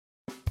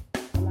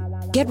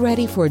Get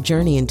ready for a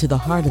journey into the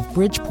heart of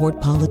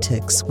Bridgeport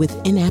politics with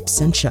In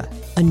Absentia,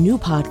 a new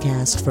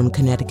podcast from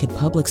Connecticut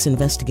Public's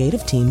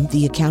investigative team,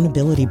 The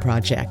Accountability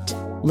Project.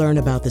 Learn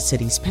about the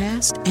city's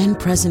past and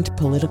present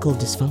political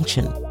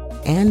dysfunction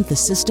and the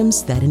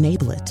systems that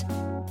enable it.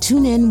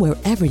 Tune in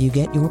wherever you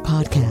get your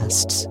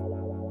podcasts.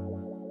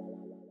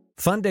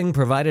 Funding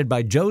provided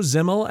by Joe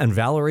Zimmel and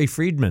Valerie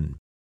Friedman.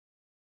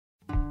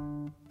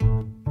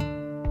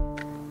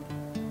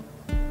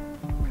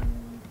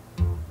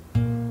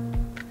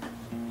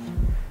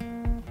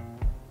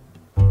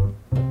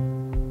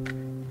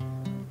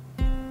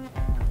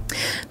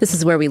 This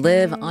is Where We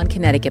Live on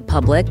Connecticut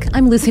Public.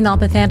 I'm Lucy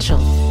Nalpathanchel.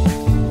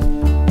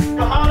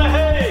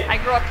 I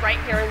grew up right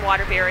here in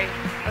Waterbury.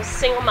 I was a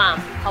single mom,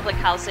 public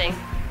housing.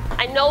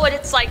 I know what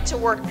it's like to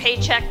work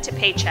paycheck to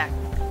paycheck.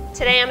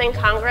 Today I'm in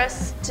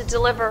Congress to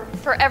deliver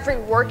for every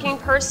working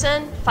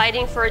person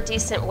fighting for a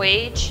decent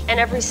wage and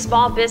every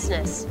small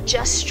business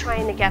just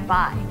trying to get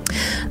by.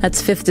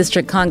 That's 5th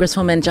District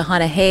Congresswoman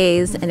Jahana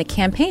Hayes in a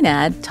campaign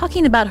ad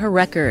talking about her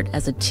record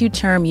as a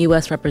 2-term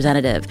U.S.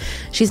 representative.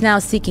 She's now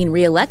seeking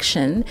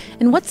re-election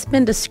in what's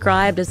been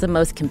described as the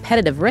most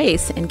competitive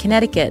race in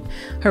Connecticut.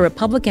 Her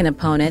Republican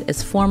opponent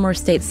is former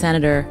State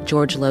Senator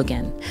George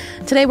Logan.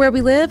 Today, Where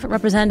We Live,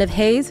 Representative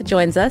Hayes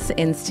joins us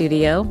in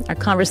studio. Our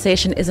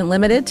conversation isn't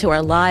limited to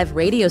our live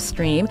radio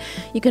stream.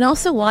 You can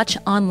also watch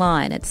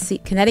online at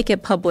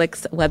Connecticut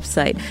Public's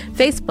website,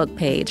 Facebook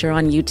page, or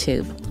on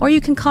YouTube. Or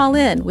you can call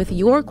in with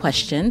your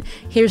question.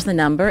 Here's the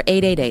number,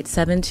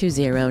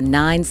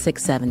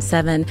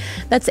 888-720-9677.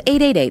 That's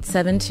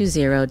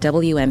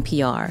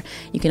 888-720-WNPR.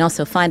 You can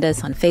also find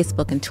us on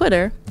Facebook and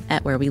Twitter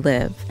at Where We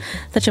Live.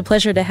 Such a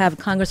pleasure to have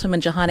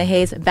Congresswoman Jahana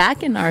Hayes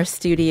back in our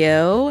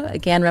studio,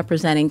 again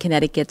representing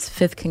Connecticut's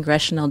 5th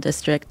Congressional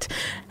District.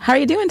 How are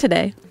you doing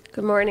today?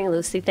 Good morning,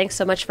 Lucy. Thanks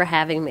so much for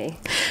having me.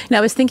 Now,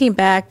 I was thinking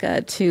back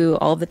to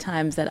all the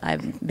times that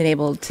I've been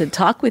able to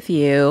talk with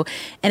you,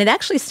 and it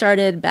actually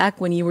started back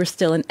when you were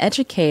still an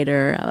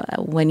educator,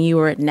 when you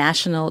were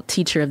National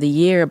Teacher of the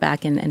Year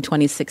back in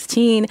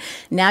 2016.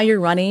 Now you're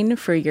running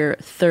for your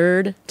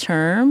 3rd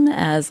term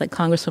as a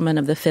Congresswoman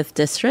of the 5th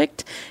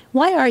District.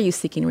 Why are you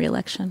seeking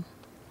re-election?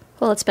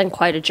 Well, it's been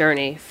quite a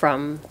journey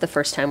from the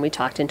first time we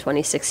talked in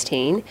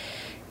 2016,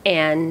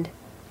 and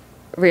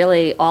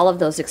really, all of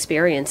those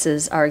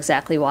experiences are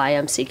exactly why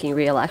I'm seeking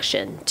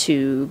re-election,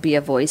 to be a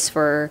voice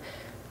to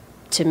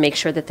make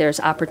sure that there's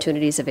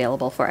opportunities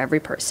available for every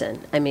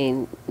person. I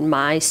mean,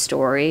 my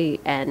story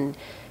and,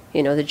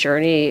 the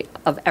journey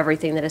of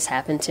everything that has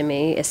happened to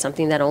me is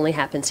something that only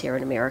happens here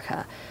in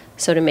America.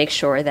 So to make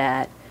sure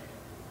that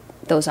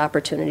those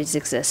opportunities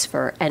exist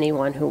for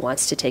anyone who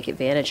wants to take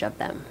advantage of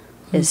them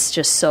is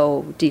just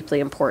so deeply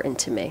important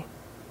to me.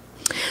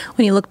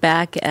 When you look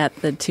back at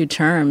the 2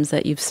 terms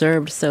that you've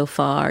served so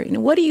far,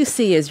 what do you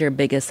see as your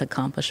biggest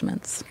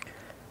accomplishments?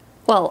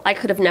 Well, I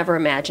could have never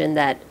imagined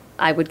that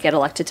I would get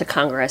elected to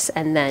Congress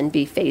and then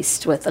be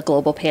faced with a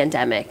global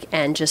pandemic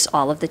and just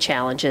all of the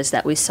challenges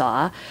that we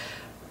saw.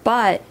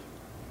 But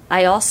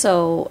I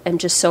also am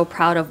just so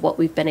proud of what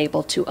we've been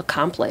able to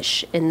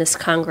accomplish in this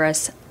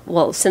Congress.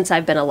 Well, since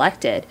I've been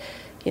elected,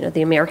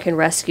 the American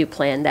Rescue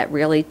Plan that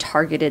really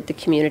targeted the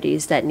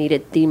communities that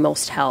needed the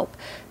most help.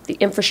 The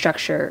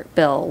infrastructure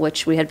bill,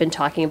 which we had been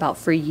talking about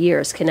for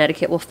years,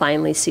 Connecticut will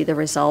finally see the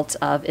results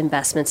of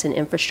investments in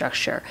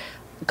infrastructure.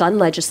 Gun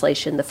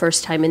legislation, the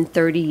first time in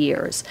 30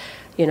 years.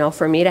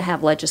 For me to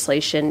have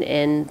legislation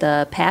in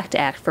the PACT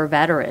Act for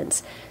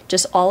veterans.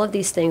 Just all of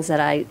these things that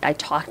I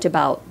talked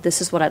about,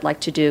 this is what I'd like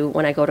to do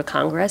when I go to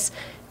Congress.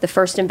 The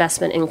first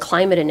investment in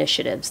climate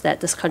initiatives that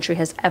this country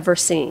has ever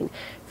seen.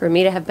 For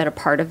me to have been a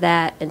part of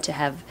that and to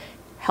have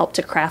helped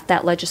to craft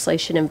that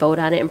legislation and vote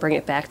on it and bring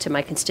it back to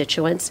my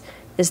constituents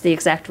is the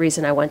exact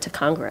reason I went to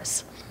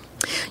Congress.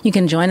 You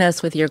can join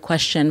us with your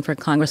question for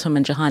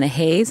Congresswoman Jahana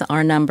Hayes.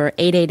 Our number,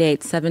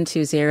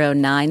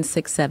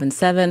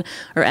 888-720-9677,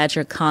 or add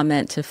your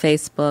comment to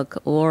Facebook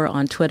or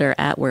on Twitter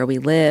at Where We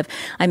Live.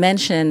 I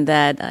mentioned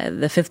that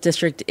the 5th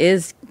District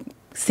is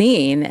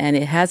seen, and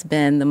it has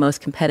been the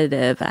most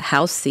competitive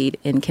House seat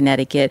in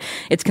Connecticut.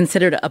 It's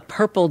considered a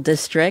purple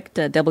district.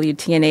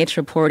 WTNH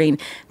reporting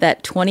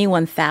that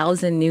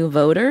 21,000 new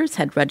voters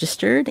had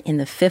registered in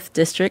the 5th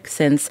District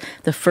since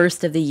the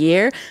first of the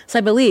year. So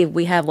I believe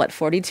we have,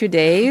 42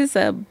 days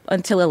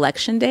until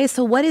Election Day.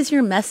 So what is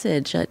your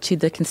message to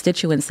the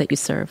constituents that you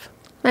serve?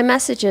 My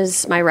message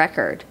is my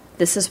record.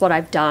 This is what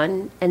I've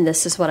done, and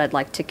this is what I'd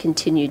like to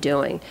continue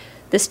doing.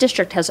 This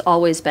district has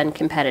always been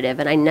competitive,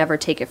 and I never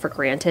take it for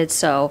granted.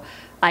 So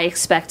I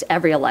expect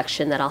every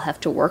election that I'll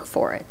have to work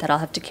for it, that I'll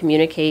have to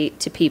communicate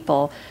to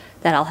people,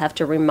 that I'll have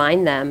to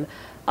remind them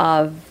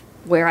of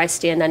where I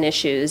stand on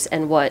issues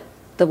and what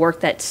the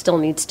work that still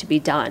needs to be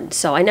done.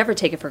 So I never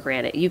take it for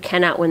granted. You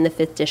cannot win the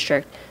 5th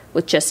District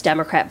with just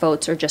Democrat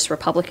votes or just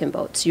Republican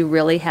votes. You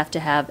really have to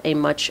have a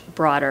much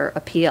broader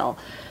appeal.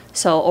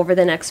 So over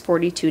the next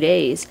 42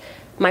 days,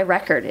 my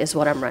record is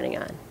what I'm running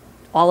on.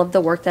 All of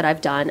the work that I've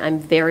done, I'm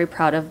very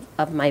proud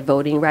of my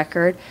voting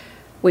record.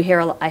 I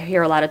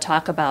hear a lot of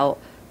talk about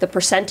the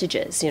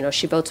percentages.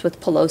 She votes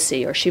with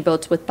Pelosi or she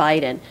votes with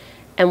Biden.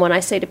 And when I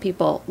say to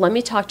people, let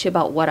me talk to you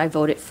about what I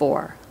voted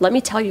for, let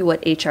me tell you what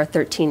H.R.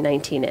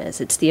 1319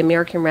 is. It's the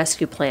American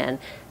Rescue Plan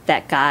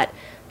that got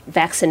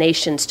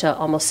vaccinations to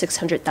almost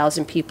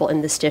 600,000 people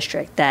in this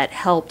district, that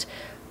helped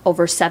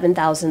over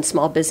 7,000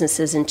 small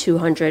businesses and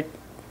 200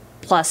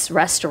 plus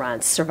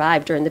restaurants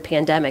survive during the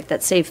pandemic,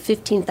 that saved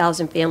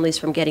 15,000 families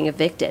from getting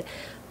evicted.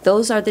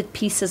 Those are the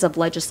pieces of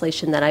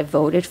legislation that I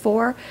voted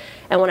for.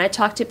 And when I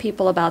talk to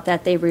people about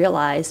that, they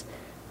realize,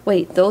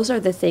 wait, those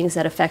are the things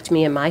that affect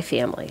me and my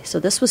family.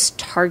 So this was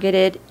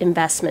targeted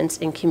investments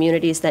in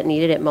communities that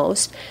needed it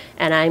most.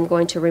 And I'm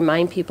going to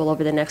remind people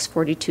over the next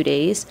 42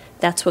 days,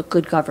 that's what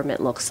good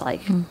government looks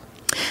like.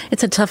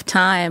 It's a tough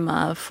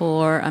time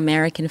for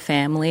American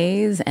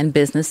families and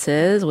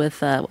businesses with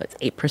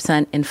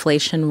 8%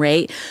 inflation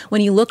rate.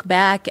 When you look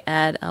back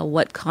at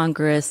what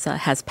Congress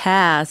has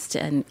passed,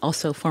 and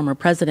also former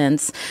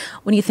presidents,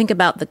 when you think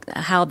about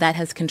how that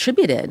has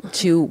contributed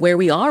to where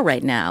we are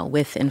right now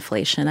with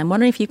inflation, I'm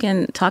wondering if you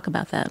can talk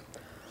about that.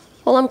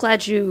 Well, I'm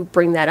glad you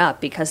bring that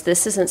up, because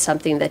this isn't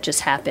something that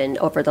just happened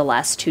over the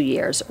last 2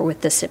 years or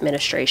with this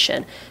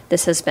administration.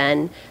 This has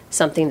been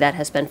something that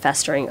has been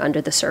festering under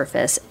the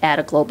surface at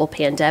a global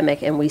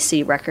pandemic, and we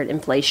see record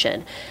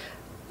inflation.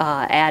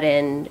 Add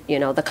in,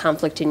 the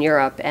conflict in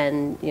Europe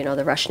and,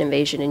 the Russian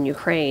invasion in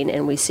Ukraine,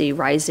 and we see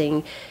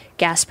rising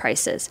gas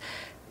prices.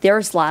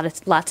 There's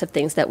lots of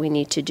things that we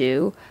need to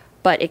do.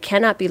 But it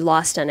cannot be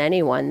lost on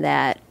anyone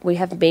that we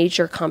have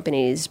major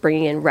companies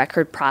bringing in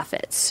record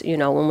profits.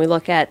 When we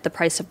look at the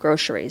price of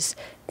groceries,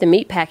 the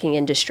meatpacking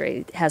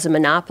industry has a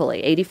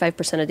monopoly.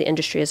 85% of the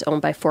industry is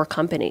owned by 4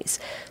 companies.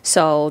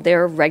 So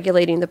they're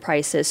regulating the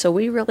prices. So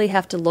we really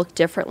have to look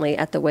differently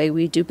at the way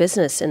we do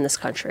business in this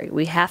country.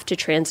 We have to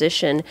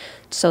transition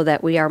so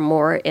that we are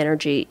more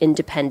energy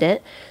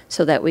independent,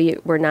 so that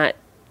we're not,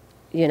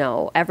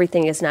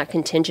 everything is not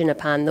contingent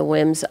upon the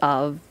whims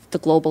of the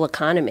global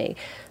economy.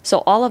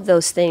 So all of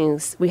those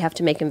things, we have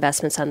to make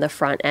investments on the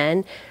front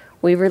end.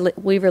 President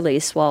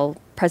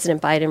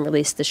Biden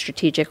released the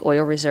strategic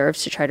oil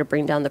reserves to try to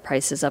bring down the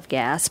prices of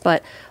gas.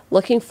 But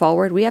looking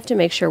forward, we have to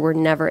make sure we're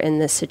never in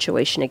this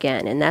situation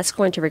again. And that's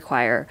going to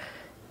require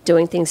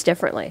doing things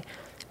differently.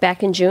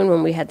 Back in June,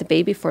 when we had the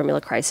baby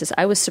formula crisis,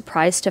 I was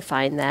surprised to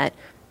find that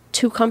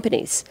 2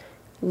 companies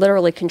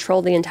literally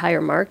control the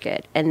entire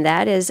market. And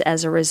that is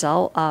as a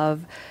result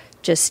of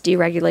just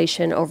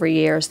deregulation over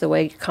years, the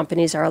way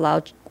companies are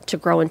allowed to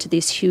grow into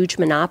these huge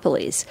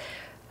monopolies.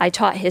 I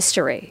taught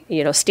history.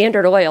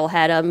 Standard Oil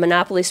had a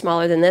monopoly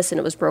smaller than this, and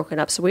it was broken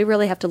up. So we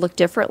really have to look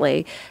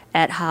differently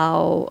at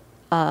how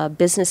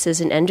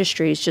businesses and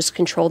industries just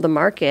control the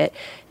market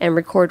and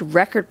record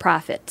record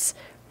profits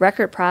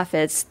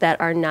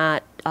that are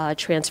not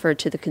transferred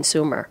to the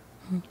consumer.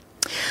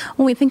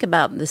 When we think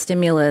about the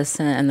stimulus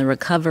and the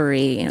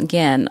recovery,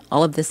 again,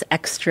 all of this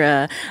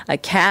extra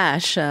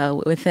cash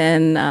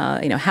within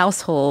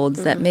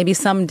households that maybe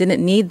some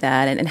didn't need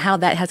that, and how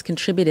that has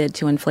contributed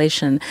to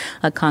inflation,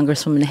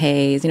 Congresswoman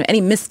Hayes,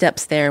 any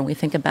missteps there when we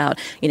think about,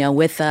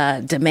 with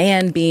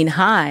demand being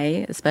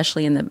high,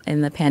 especially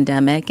in the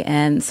pandemic,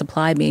 and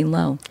supply being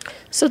low?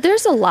 So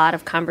there's a lot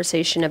of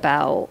conversation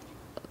about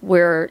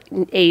where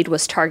aid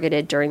was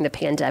targeted during the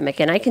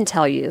pandemic. And I can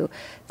tell you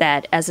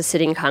that as a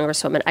sitting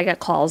congresswoman, I got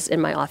calls in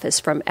my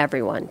office from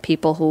everyone,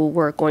 people who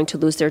were going to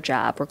lose their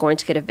job, were going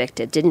to get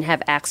evicted, didn't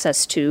have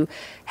access to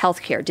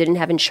health care, didn't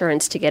have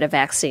insurance to get a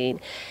vaccine.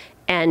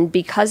 And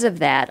because of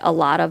that, a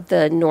lot of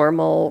the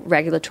normal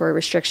regulatory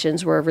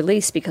restrictions were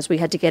released because we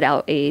had to get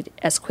out aid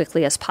as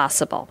quickly as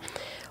possible.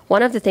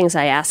 One of the things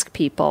I ask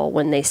people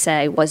when they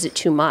say, was it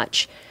too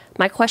much?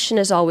 My question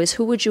is always,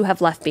 who would you have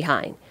left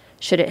behind?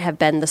 Should it have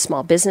been the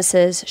small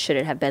businesses? Should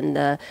it have been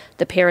the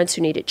parents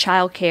who needed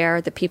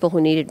childcare, the people who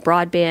needed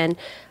broadband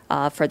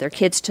for their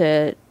kids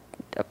to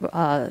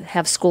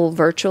have school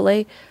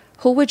virtually?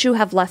 Who would you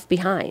have left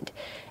behind?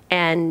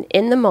 And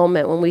in the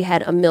moment when we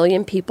had 1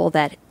 million people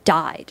that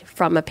died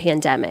from a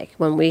pandemic,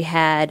 when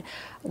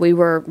we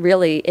were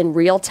really in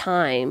real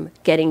time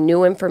getting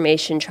new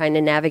information, trying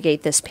to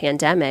navigate this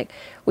pandemic,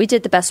 we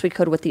did the best we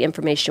could with the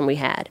information we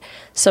had.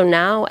 So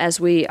now as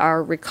we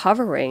are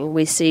recovering,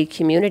 we see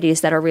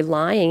communities that are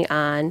relying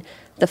on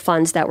the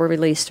funds that were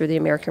released through the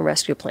American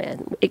Rescue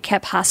Plan. It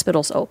kept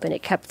hospitals open.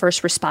 It kept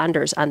first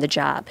responders on the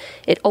job.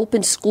 It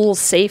opened schools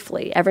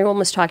safely. Everyone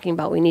was talking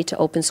about we need to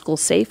open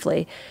schools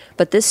safely,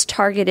 but this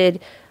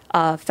targeted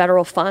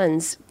federal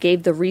funds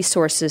gave the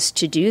resources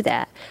to do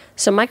that.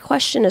 So my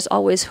question is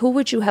always, who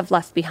would you have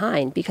left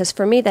behind? Because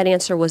for me, that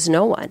answer was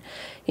no one.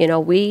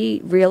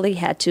 We really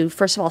had to,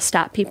 first of all,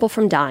 stop people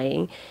from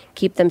dying,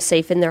 keep them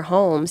safe in their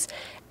homes,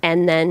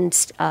 and then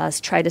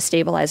try to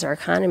stabilize our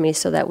economy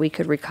so that we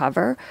could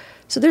recover.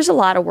 So there's a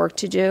lot of work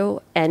to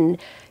do. And,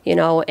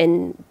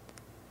 and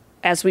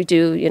as we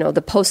do,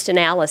 the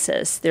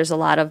post-analysis, there's a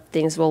lot of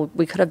things, well,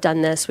 we could have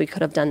done this, we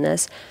could have done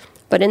this.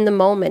 But in the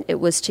moment, it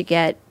was to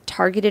get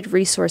targeted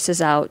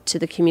resources out to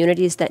the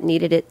communities that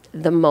needed it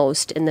the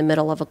most in the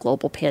middle of a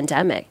global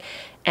pandemic.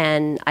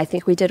 And I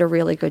think we did a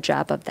really good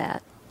job of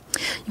that.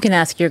 You can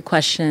ask your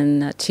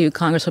question to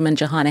Congresswoman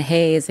Jahana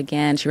Hayes.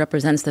 Again, she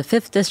represents the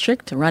 5th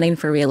District, running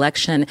for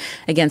re-election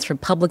against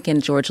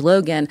Republican George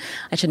Logan.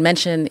 I should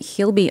mention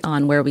he'll be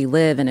on Where We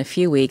Live in a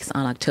few weeks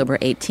on October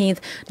 18th.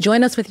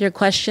 Join us with your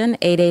question,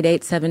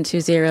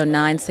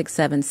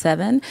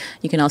 888-720-9677.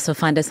 You can also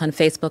find us on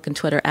Facebook and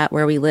Twitter at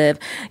Where We Live.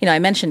 You know, I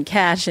mentioned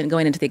cash and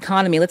going into the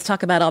economy. Let's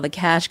talk about all the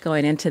cash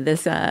going into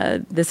this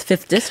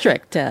 5th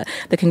District.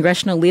 The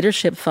Congressional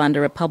Leadership Fund,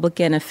 a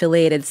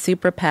Republican-affiliated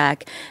super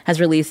PAC, has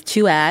released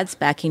 2 ads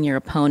backing your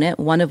opponent,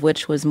 one of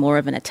which was more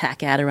of an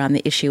attack ad around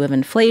the issue of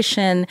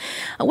inflation.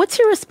 What's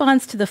your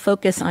response to the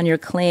focus on your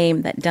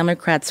claim that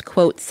Democrats,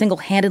 quote,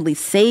 single-handedly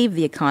saved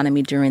the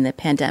economy during the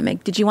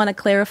pandemic? Did you want to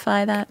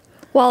clarify that?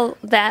 Well,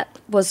 that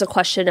was a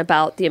question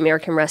about the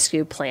American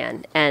Rescue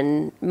Plan,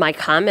 and my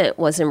comment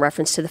was in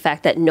reference to the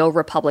fact that no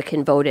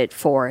Republican voted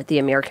for the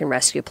American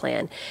Rescue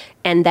Plan,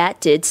 and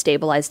that did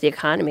stabilize the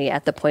economy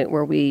at the point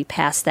where we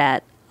passed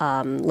that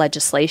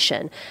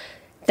legislation.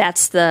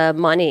 That's the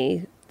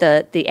money.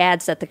 The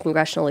ads that the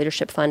Congressional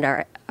Leadership Fund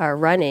are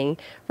running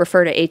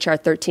refer to H.R.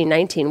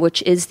 1319,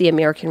 which is the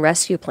American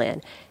Rescue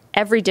Plan.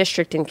 Every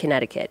district in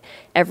Connecticut,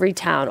 every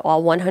town,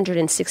 all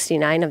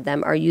 169 of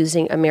them are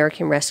using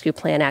American Rescue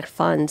Plan Act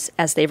funds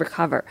as they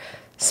recover.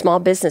 Small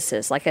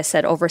businesses, like I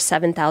said, over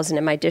 7,000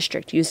 in my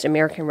district used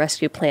American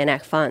Rescue Plan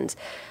Act funds.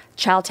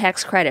 Child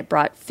tax credit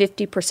brought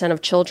 50%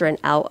 of children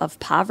out of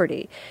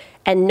poverty.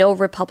 And no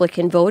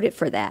Republican voted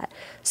for that.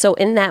 So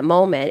in that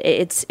moment,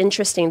 it's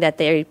interesting that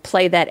they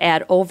play that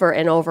ad over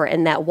and over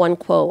in that one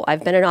quote.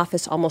 I've been in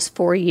office almost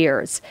 4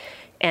 years,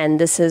 and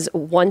this is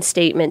one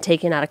statement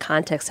taken out of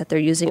context that they're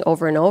using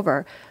over and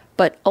over,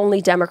 but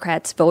only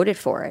Democrats voted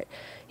for it.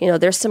 You know,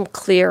 there's some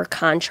clear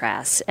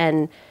contrasts,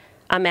 and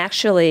I'm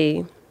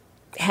actually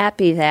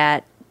happy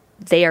that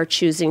they are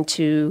choosing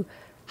to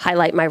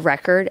highlight my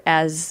record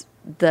as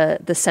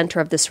the center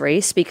of this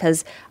race,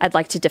 because I'd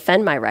like to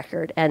defend my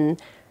record. And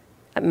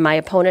my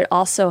opponent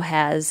also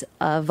has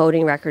a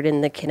voting record in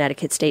the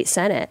Connecticut State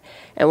Senate.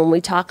 And when we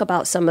talk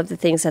about some of the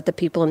things that the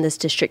people in this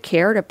district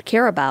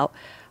care about,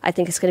 I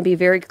think it's going to be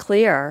very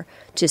clear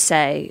to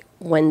say,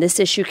 when this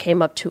issue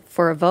came up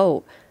for a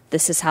vote,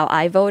 this is how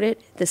I voted,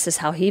 this is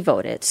how he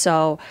voted.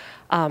 So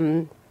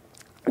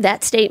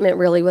that statement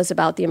really was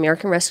about the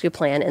American Rescue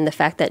Plan and the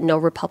fact that no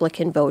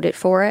Republican voted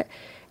for it.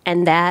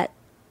 And that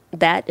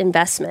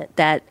investment,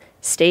 that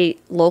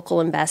state, local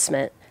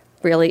investment,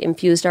 really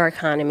infused our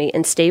economy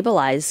and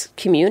stabilized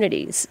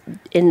communities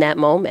in that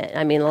moment.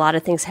 I mean, a lot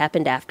of things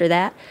happened after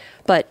that,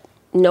 but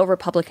no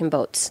Republican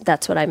votes.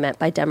 That's what I meant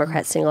by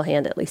Democrats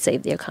single-handedly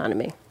saved the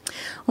economy.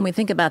 When we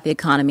think about the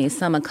economy,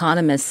 some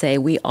economists say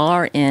we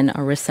are in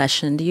a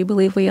recession. Do you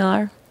believe we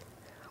are?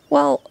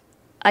 Well,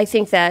 I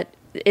think that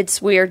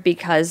it's weird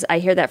because I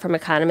hear that from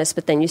economists,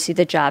 but then you see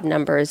the job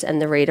numbers and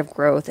the rate of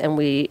growth, and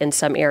we, in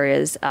some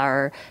areas,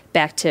 are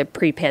back to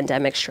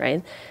pre-pandemic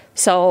strength.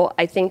 So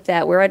I think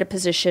that we're at a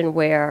position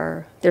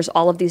where there's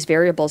all of these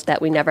variables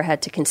that we never had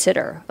to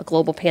consider: a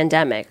global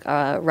pandemic,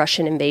 a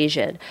Russian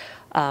invasion,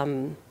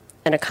 an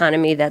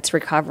economy that's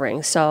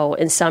recovering. So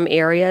in some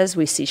areas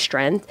we see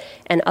strength,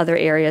 and other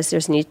areas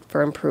there's need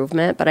for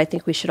improvement. But I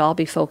think we should all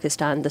be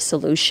focused on the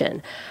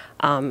solution.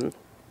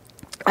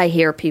 I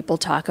hear people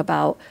talk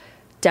about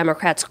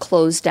Democrats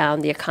closed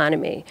down the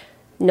economy.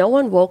 No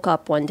one woke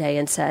up one day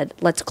and said,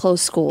 let's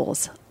close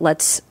schools,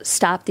 let's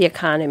stop the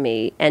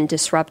economy and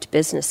disrupt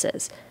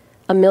businesses.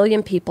 1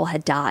 million people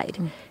had died,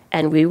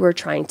 and we were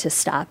trying to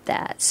stop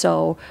that.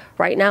 So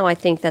right now I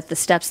think that the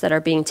steps that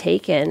are being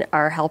taken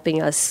are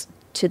helping us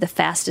to the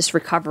fastest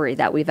recovery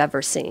that we've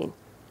ever seen.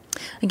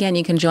 Again,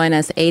 you can join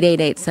us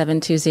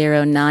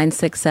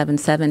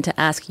 888-720-9677 to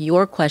ask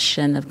your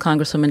question of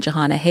Congresswoman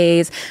Jahana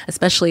Hayes,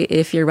 especially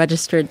if you're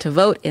registered to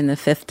vote in the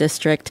 5th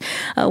District.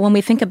 When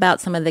we think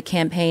about some of the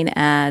campaign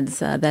ads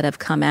that have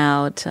come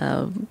out,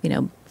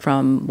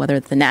 from whether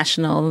it's the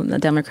National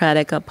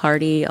Democratic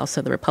Party,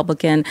 also the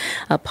Republican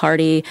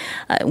Party.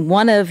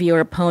 One of your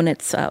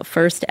opponent's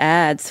first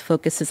ads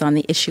focuses on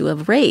the issue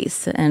of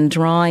race and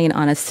drawing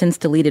on a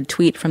since-deleted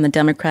tweet from the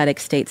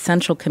Democratic State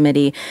Central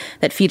Committee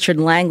that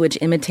featured language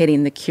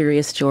imitating the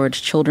Curious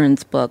George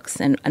children's books.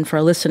 And for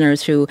our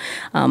listeners who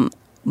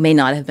may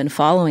not have been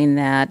following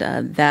that,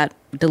 that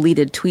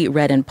deleted tweet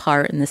read in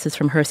part, and this is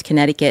from Hearst,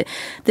 Connecticut.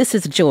 This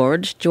is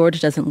George.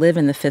 George doesn't live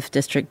in the 5th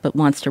District, but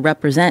wants to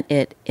represent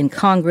it in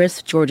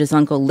Congress. George's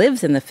uncle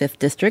lives in the 5th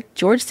District.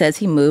 George says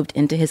he moved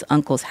into his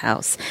uncle's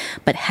house,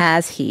 but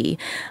has he?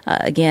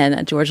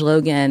 Again, George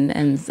Logan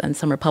and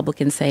some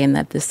Republicans saying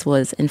that this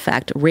was, in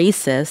fact,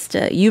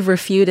 racist. You've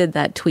refuted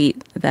that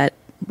tweet, that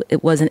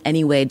it wasn't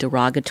any way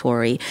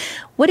derogatory.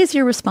 What is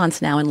your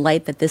response now in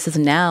light that this is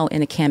now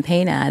in a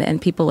campaign ad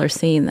and people are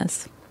seeing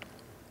this?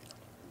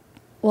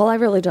 Well, I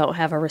really don't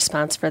have a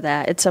response for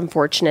that. It's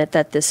unfortunate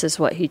that this is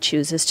what he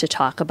chooses to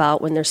talk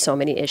about when there's so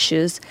many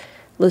issues.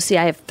 Lucy,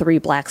 I have 3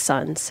 black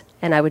sons,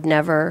 and I would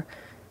never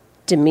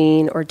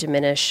demean or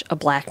diminish a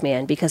black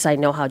man because I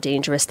know how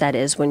dangerous that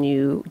is when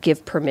you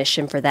give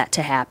permission for that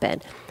to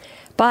happen.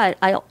 But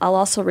I'll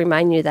also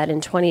remind you that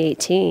in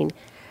 2018,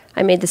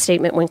 I made the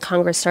statement when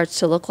Congress starts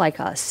to look like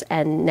us,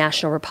 and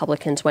National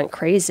Republicans went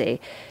crazy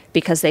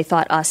because they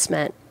thought us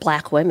meant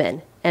black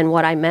women. And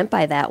what I meant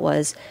by that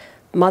was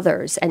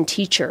mothers and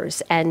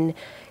teachers and,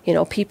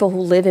 people who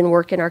live and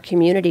work in our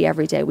community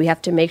every day. We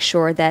have to make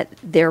sure that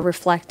they're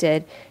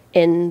reflected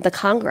in the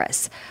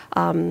Congress.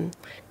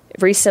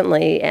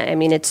 Recently,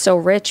 it's so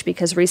rich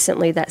because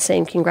recently that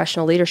same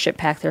Congressional Leadership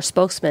PAC, their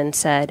spokesman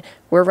said,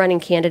 we're running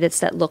candidates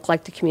that look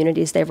like the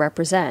communities they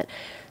represent.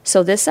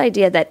 So this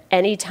idea that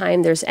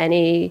anytime there's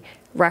any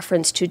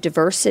reference to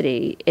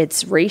diversity,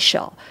 it's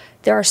racial.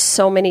 There are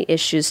so many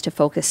issues to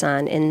focus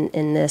on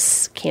in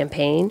this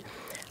campaign.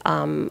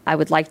 I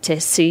would like to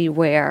see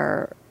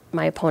where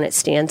my opponent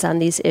stands on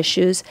these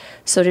issues.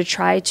 So to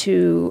try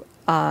to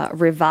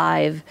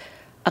revive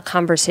a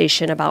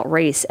conversation about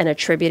race and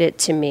attribute it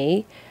to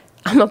me,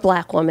 I'm a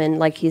black woman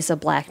like he's a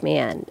black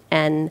man.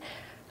 And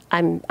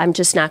I'm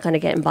just not going to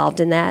get involved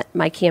in that.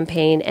 My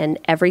campaign and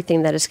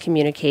everything that is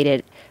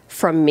communicated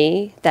from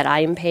me that I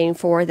am paying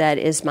for, that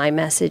is my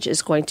message,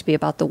 is going to be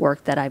about the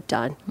work that I've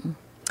done.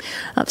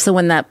 So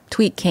when that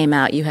tweet came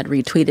out, you had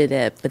retweeted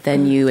it, but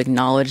then you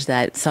acknowledged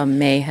that some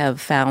may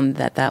have found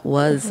that that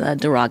was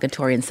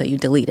derogatory, and so you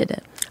deleted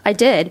it. I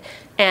did.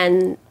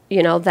 And,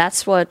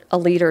 that's what a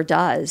leader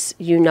does.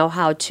 You know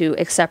how to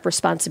accept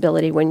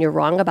responsibility when you're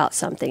wrong about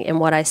something. And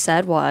what I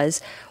said was,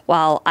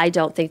 while I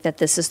don't think that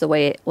this is the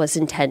way it was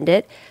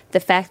intended, the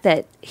fact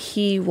that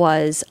he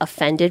was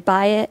offended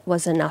by it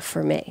was enough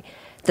for me.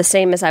 The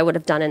same as I would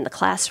have done in the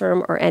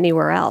classroom or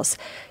anywhere else.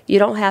 You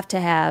don't have to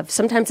have,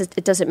 sometimes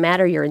it doesn't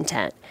matter your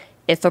intent.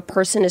 If a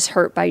person is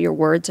hurt by your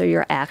words or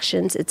your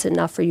actions, it's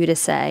enough for you to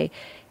say,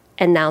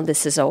 and now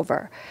this is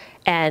over.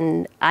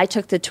 And I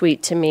took the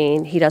tweet to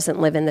mean he doesn't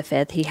live in the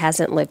Fifth. He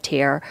hasn't lived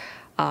here.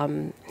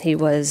 He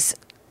was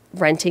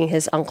renting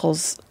his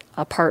uncle's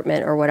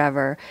apartment or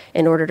whatever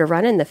in order to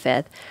run in the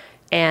Fifth.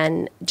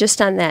 And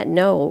just on that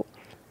note,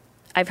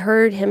 I've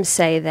heard him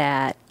say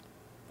that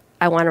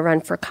I want to run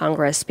for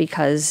Congress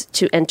because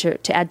to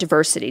add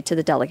diversity to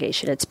the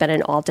delegation. It's been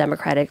an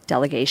all-Democratic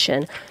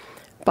delegation.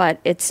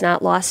 But it's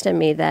not lost on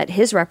me that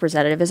his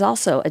representative is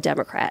also a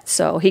Democrat.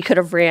 So he could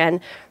have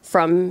ran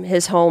from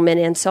his home in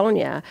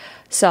Ansonia.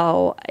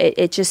 So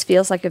it just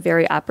feels like a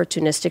very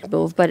opportunistic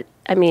move. But,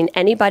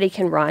 anybody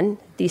can run.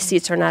 These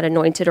seats are not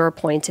anointed or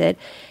appointed.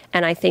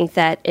 And I think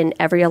that in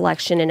every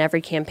election, in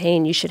every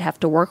campaign, you should have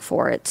to work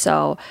for it.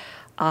 So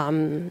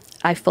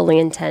I fully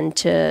intend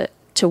to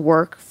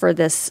work for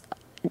this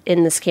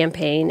in this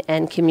campaign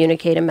and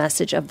communicate a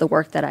message of the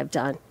work that I've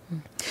done.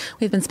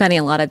 We've been spending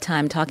a lot of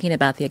time talking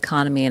about the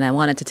economy, and I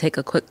wanted to take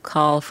a quick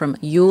call from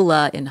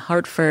Eula in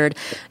Hartford.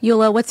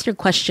 Eula, what's your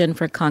question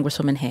for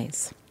Congresswoman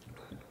Hayes?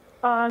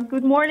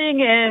 Good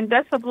morning and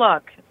best of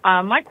luck.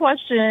 My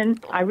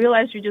question, I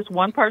realize you're just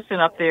one person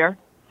up there,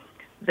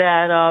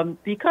 that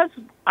because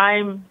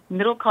I'm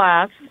middle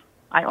class,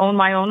 I own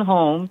my own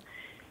home,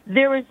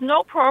 there is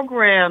no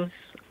programs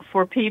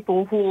for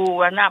people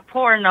who are not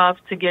poor enough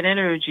to get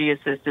energy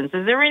assistance.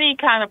 Is there any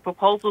kind of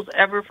proposals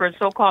ever for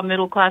so-called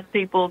middle-class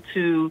people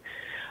to,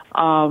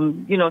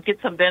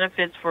 get some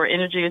benefits for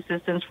energy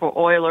assistance for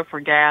oil or for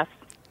gas?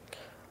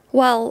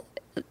 Well,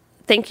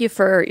 thank you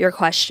for your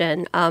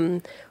question. I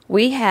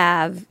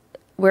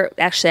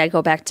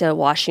go back to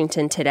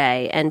Washington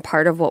today, and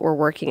part of what we're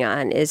working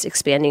on is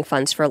expanding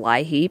funds for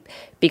LIHEAP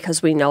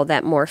because we know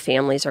that more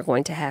families are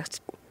going to have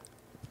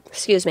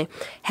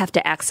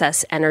to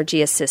access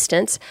energy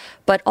assistance.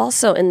 But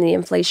also in the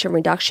Inflation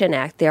Reduction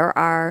Act, there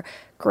are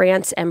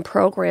grants and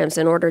programs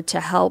in order to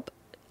help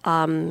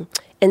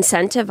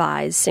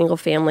incentivize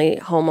single-family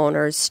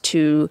homeowners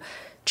to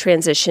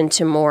transition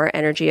to more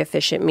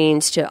energy-efficient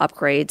means, to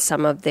upgrade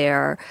some of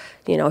their,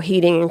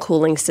 heating and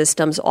cooling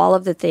systems, all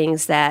of the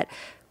things that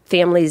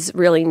families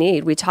really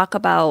need. We talk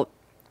about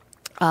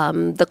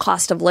the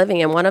cost of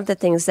living. And one of the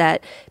things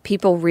that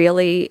people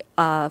really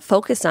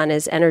focus on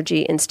is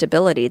energy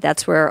instability.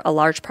 That's where a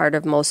large part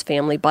of most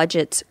family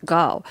budgets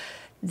go.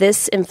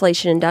 This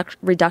Inflation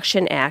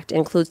Reduction Act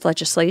includes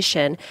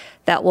legislation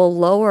that will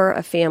lower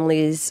a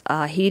family's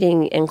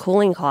heating and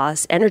cooling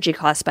costs, energy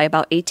costs, by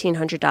about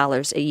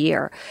 $1,800 a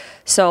year.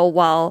 So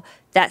while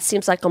that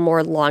seems like a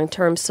more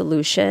long-term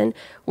solution,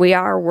 we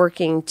are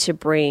working to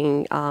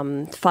bring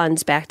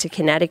funds back to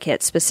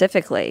Connecticut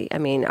specifically,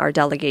 our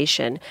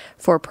delegation,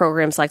 for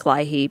programs like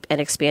LIHEAP and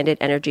expanded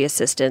energy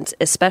assistance,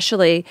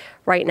 especially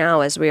right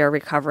now as we are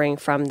recovering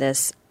from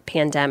this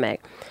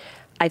pandemic.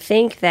 I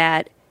think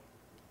that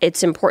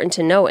it's important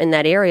to note in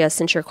that area,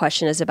 since your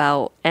question is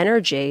about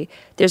energy,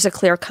 there's a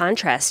clear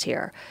contrast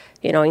here.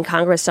 In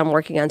Congress, I'm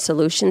working on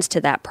solutions to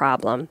that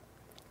problem.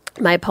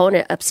 My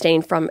opponent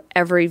abstained from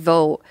every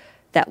vote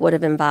that would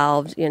have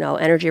involved,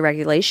 energy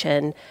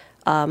regulation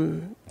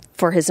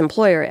for his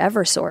employer,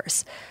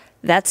 Eversource.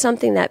 That's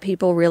something that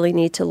people really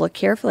need to look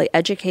carefully,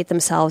 educate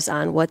themselves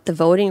on what the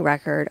voting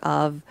record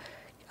of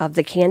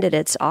the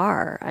candidates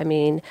are.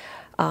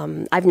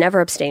 I've never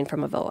abstained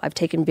from a vote. I've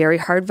taken very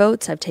hard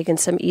votes. I've taken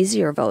some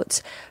easier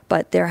votes.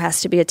 But there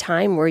has to be a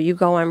time where you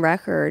go on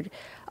record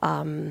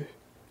when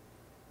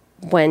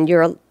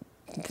you're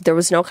there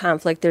was no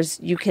conflict.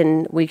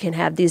 We can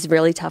have these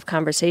really tough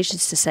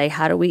conversations to say,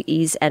 how do we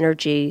ease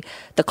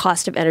the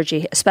cost of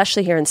energy,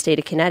 especially here in the state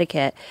of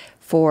Connecticut,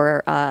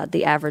 for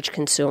the average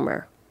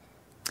consumer.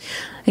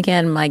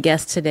 Again, my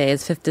guest today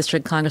is 5th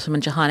District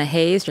Congresswoman Jahana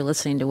Hayes. You're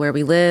listening to Where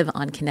We Live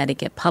on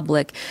Connecticut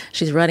Public.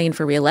 She's running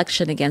for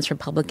re-election against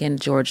Republican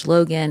George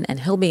Logan, and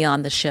he'll be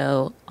on the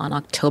show on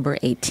October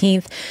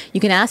 18th. You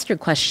can ask your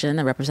question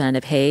to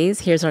Representative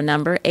Hayes. Here's our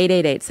number,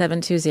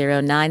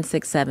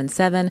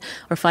 888-720-9677,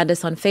 or find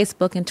us on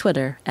Facebook and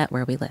Twitter at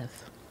Where We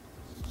Live.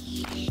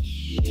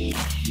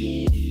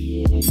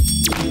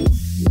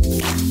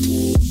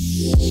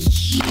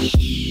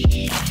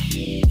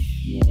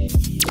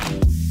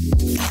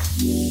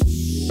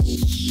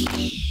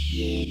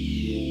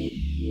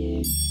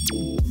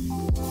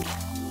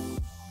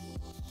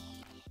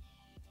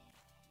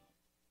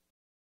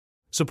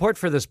 Support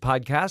for this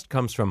podcast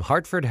comes from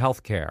Hartford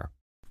Healthcare.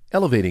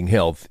 Elevating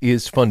Health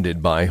is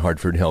funded by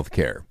Hartford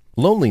Healthcare.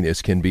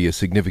 Loneliness can be a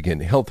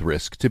significant health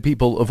risk to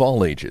people of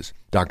all ages.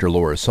 Dr.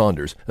 Laura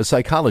Saunders, a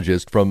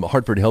psychologist from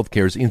Hartford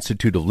Healthcare's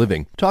Institute of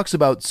Living, talks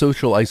about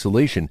social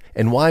isolation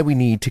and why we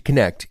need to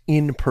connect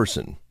in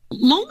person.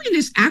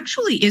 Loneliness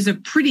actually is a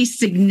pretty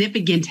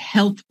significant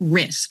health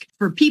risk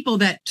for people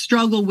that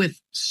struggle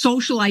with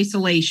social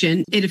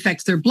isolation. It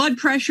affects their blood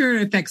pressure,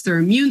 it affects their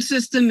immune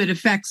system, it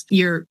affects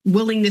your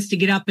willingness to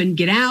get up and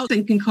get out,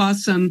 and can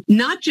cause some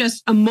not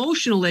just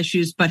emotional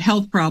issues, but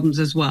health problems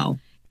as well.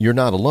 You're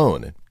not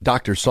alone.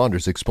 Dr.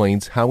 Saunders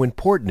explains how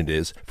important it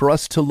is for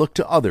us to look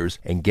to others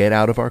and get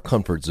out of our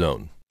comfort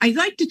zone. I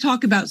like to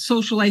talk about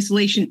social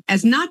isolation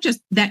as not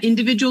just that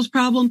individual's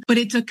problem, but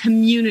it's a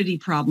community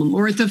problem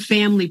or it's a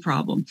family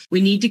problem.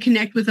 We need to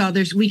connect with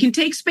others. We can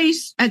take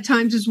space at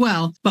times as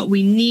well, but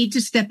we need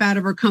to step out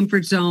of our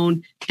comfort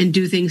zone and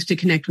do things to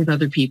connect with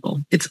other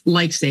people. It's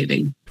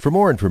life-saving. For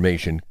more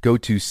information, go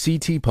to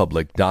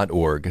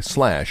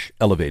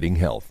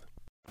ctpublic.org/elevatinghealth.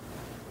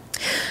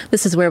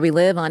 This is Where We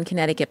Live on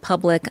Connecticut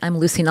Public. I'm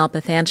Lucy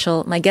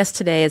Nalpathanchel. My guest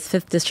today is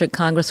 5th District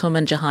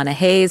Congresswoman Jahana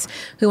Hayes,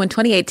 who in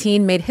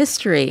 2018 made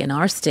history in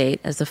our state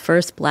as the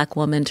first Black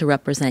woman to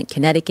represent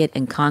Connecticut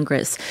in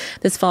Congress.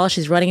 This fall,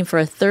 she's running for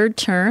a third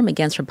term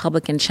against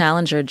Republican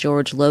challenger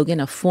George Logan,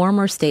 a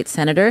former state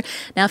senator.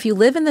 Now, if you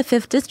live in the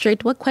 5th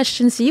District, what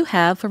questions do you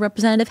have for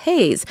Representative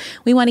Hayes?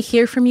 We want to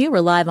hear from you.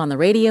 We're live on the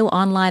radio,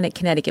 online at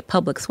Connecticut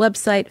Public's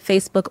website,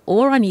 Facebook,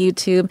 or on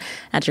YouTube.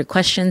 Add your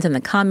questions in the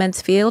comments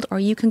field, or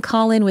you can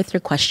call in with your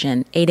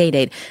question,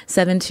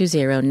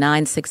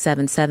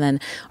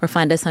 888-720-9677, or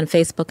find us on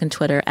Facebook and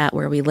Twitter at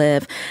Where We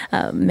Live.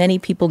 Many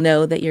people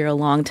know that you're a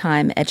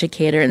longtime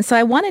educator, and so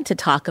I wanted to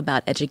talk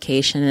about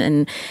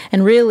education.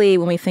 And really,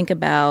 when we think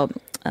about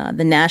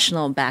the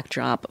national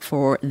backdrop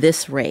for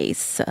this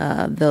race,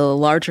 the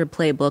larger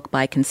playbook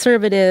by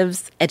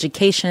conservatives,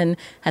 education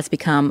has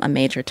become a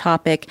major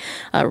topic.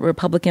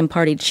 Republican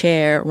Party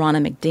Chair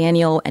Ronna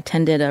McDaniel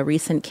attended a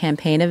recent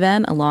campaign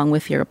event along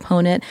with your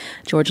opponent,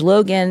 George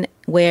Logan,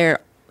 where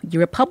your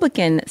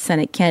Republican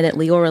Senate candidate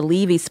Leora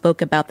Levy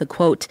spoke about the,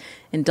 quote,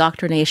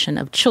 indoctrination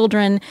of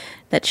children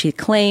that she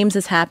claims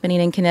is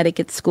happening in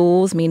Connecticut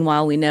schools.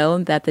 Meanwhile, we know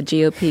that the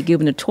GOP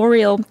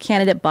gubernatorial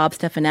candidate Bob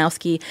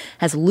Stefanowski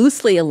has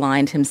loosely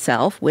aligned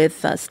himself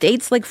with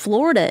states like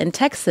Florida and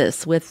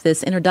Texas with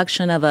this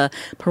introduction of a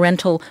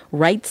parental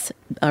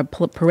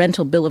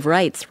bill of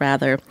rights,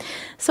 rather.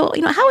 So,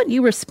 how would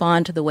you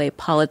respond to the way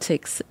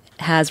politics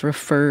has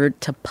referred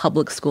to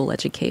public school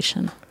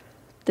education?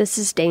 This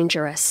is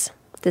dangerous.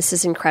 This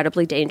is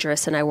incredibly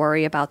dangerous, and I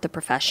worry about the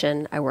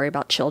profession. I worry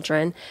about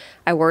children.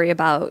 I worry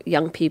about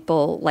young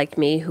people like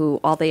me who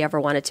all they ever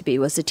wanted to be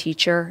was a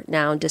teacher,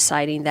 now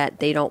deciding that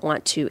they don't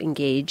want to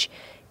engage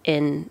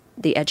in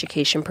the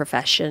education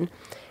profession.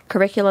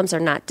 Curriculums are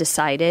not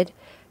decided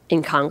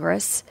in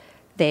Congress.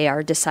 They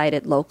are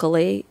decided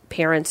locally.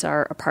 Parents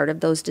are a part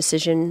of those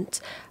decisions.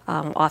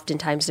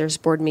 Oftentimes there's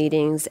board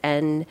meetings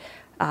and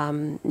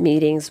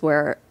meetings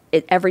where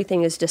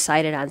everything is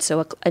decided on.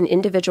 So an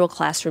individual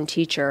classroom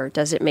teacher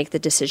doesn't make the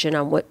decision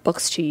on what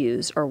books to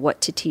use or what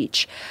to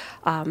teach.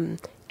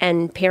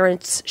 And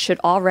parents should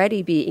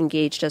already be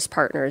engaged as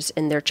partners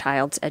in their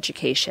child's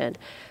education.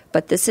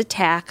 But this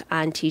attack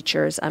on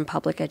teachers, on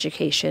public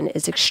education,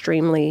 is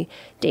extremely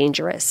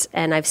dangerous.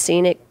 And I've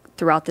seen it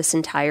throughout this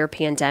entire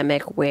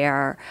pandemic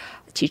where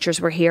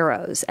teachers were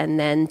heroes, and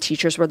then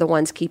teachers were the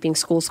ones keeping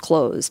schools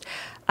closed.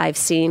 I've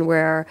seen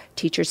where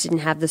teachers didn't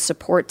have the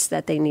supports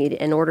that they need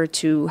in order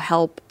to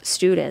help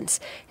students.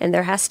 And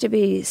there has to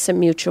be some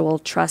mutual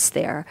trust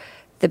there.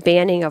 The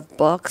banning of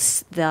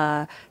books,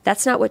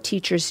 that's not what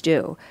teachers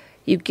do.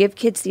 You give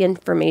kids the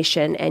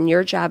information, and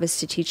your job is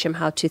to teach them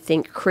how to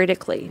think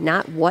critically,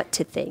 not what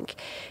to think.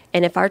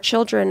 And if our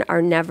children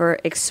are never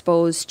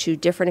exposed to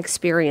different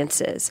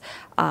experiences,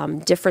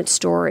 different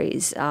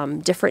stories,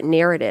 different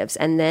narratives,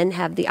 and then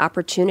have the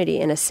opportunity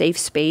in a safe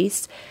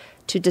space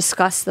to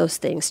discuss those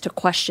things, to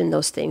question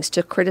those things,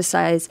 to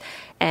criticize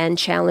and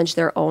challenge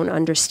their own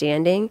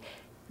understanding,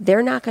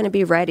 they're not going to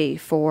be ready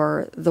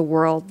for the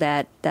world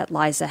that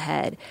lies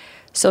ahead.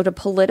 So to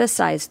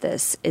politicize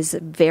this is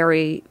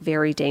very,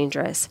 very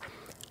dangerous.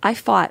 I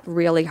fought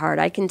really hard.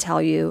 I can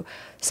tell you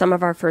some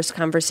of our first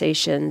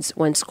conversations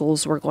when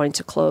schools were going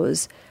to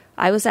close,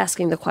 I was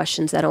asking the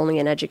questions that only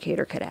an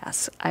educator could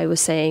ask. I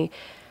was saying,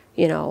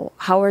 you know,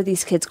 how are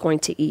these kids going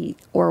to eat?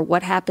 Or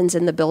what happens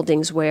in the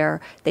buildings where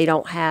they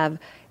don't have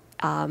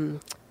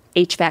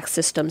HVAC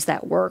systems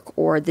that work?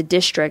 Or the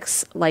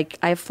districts, like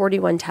I have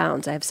 41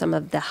 towns. I have some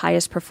of the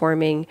highest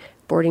performing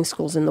boarding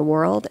schools in the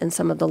world and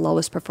some of the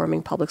lowest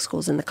performing public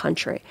schools in the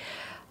country.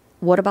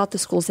 What about the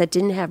schools that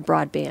didn't have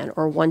broadband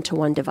or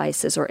one-to-one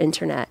devices or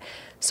internet?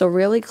 So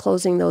really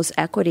closing those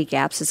equity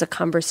gaps is a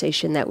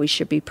conversation that we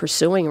should be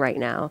pursuing right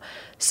now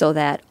so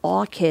that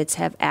all kids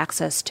have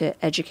access to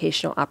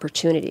educational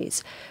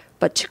opportunities.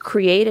 But to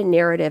create a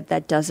narrative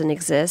that doesn't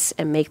exist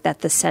and make that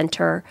the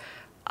center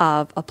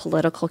of a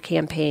political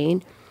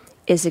campaign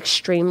is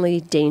extremely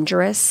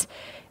dangerous,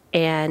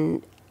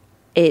 and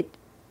it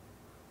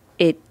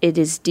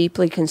is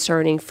deeply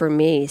concerning for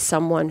me,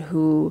 someone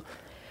who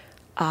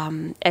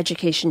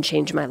education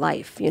changed my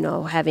life, you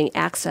know, having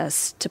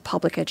access to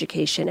public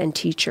education and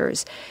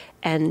teachers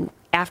and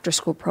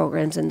after-school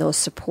programs and those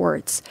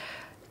supports,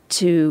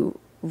 to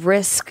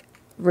risk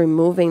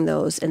removing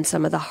those in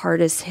some of the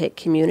hardest hit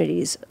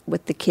communities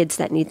with the kids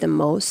that need them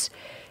most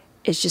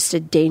is just a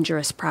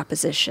dangerous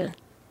proposition.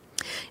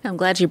 I'm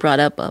glad you brought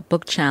up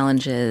book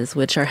challenges,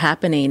 which are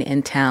happening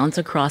in towns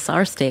across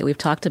our state. We've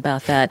talked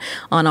about that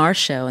on our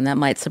show, and that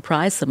might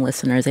surprise some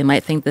listeners. They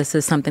might think this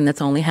is something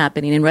that's only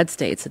happening in red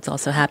states. It's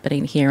also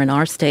happening here in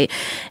our state.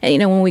 And, you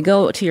know, when we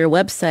go to your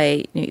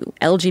website,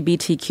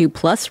 LGBTQ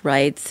plus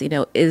rights, you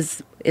know,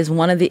 is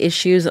one of the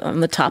issues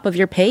on the top of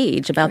your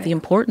page about the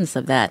importance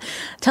of that.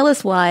 Tell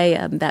us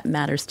why that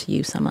matters to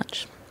you so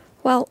much.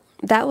 Well,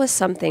 that was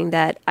something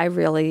that I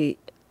really,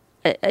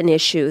 an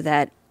issue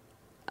that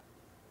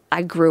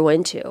I grew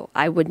into.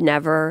 I would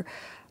never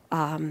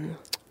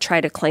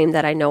try to claim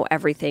that I know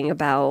everything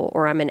about,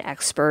 or I'm an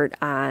expert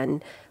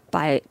on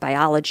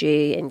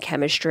biology and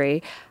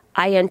chemistry.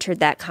 I entered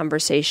that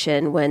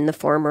conversation when the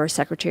former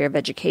Secretary of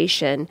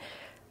Education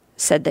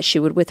said that she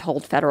would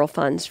withhold federal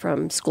funds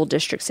from school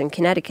districts in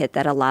Connecticut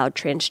that allowed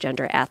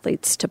transgender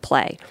athletes to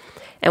play.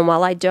 And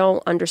while I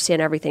don't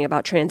understand everything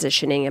about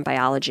transitioning and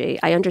biology,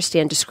 I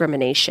understand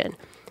discrimination.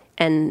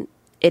 And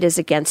it is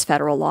against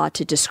federal law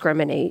to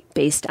discriminate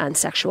based on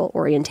sexual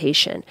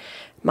orientation.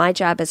 My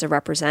job as a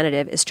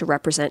representative is to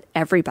represent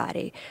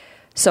everybody.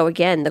 So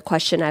again, the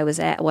question I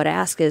would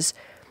ask is,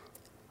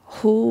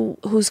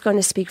 who's going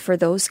to speak for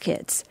those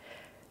kids?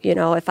 You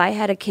know, if I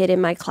had a kid in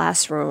my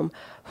classroom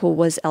who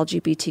was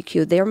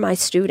LGBTQ, they're my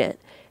student.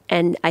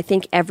 And I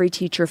think every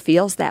teacher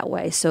feels that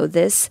way. So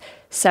this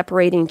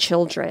separating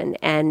children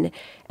and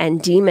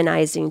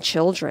demonizing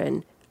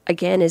children,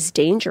 again, is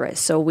dangerous.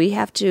 So we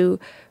have to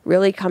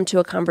really come to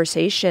a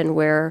conversation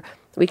where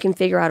we can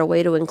figure out a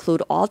way to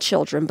include all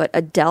children, but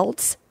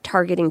adults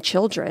targeting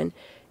children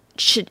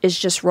is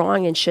just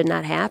wrong and should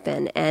not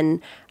happen.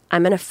 And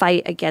I'm going to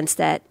fight against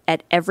that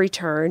at every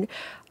turn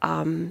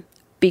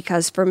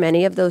because for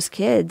many of those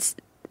kids,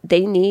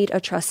 they need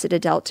a trusted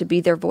adult to be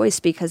their voice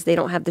because they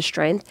don't have the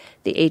strength,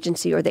 the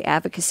agency, or the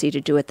advocacy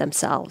to do it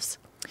themselves.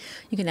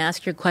 You can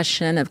ask your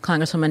question of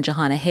Congresswoman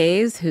Jahana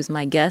Hayes, who's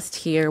my guest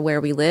here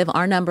where we live.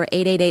 Our number,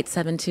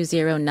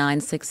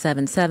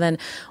 888-720-9677,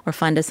 or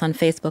find us on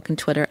Facebook and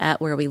Twitter at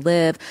Where We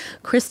Live.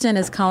 Kristen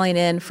is calling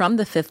in from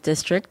the 5th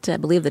District, I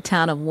believe the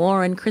town of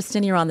Warren.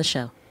 Kristen, you're on the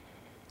show.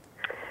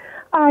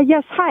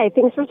 Yes, hi.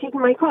 Thanks for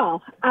taking my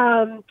call.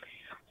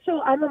 So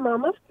I'm a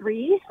mom of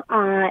 3,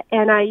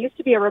 and I used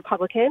to be a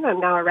Republican. I'm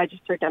now a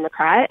registered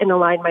Democrat and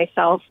align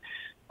myself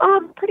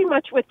pretty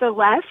much with the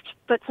left,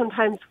 but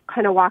sometimes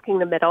kind of walking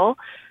the middle.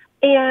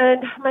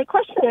 And my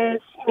question is,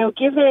 you know,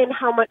 given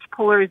how much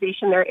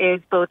polarization there is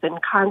both in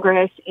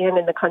Congress and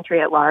in the country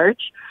at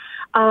large,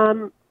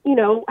 you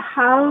know,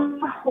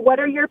 what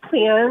are your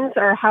plans,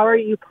 or how are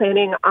you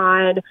planning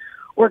on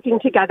working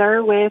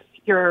together with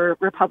your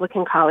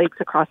Republican colleagues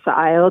across the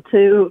aisle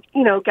to,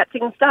 you know, get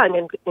things done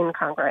in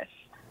Congress?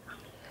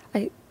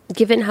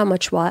 Given how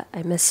much what?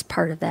 I missed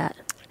part of that.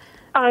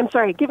 I'm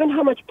sorry, given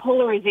how much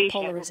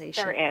polarization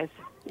there is.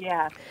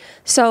 Yeah.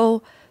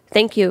 So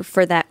thank you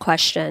for that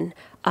question.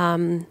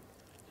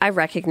 I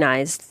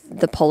recognize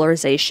the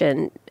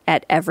polarization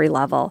at every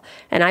level,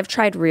 and I've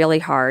tried really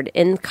hard.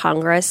 In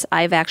Congress,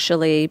 I've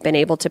actually been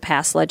able to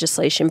pass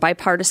legislation,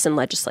 bipartisan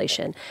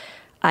legislation.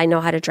 I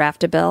know how to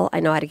draft a bill. I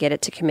know how to get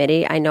it to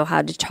committee. I know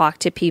how to talk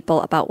to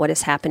people about what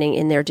is happening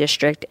in their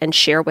district and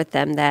share with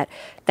them that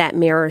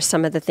mirrors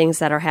some of the things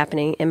that are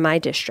happening in my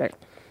district.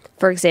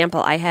 For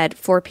example, I had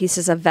 4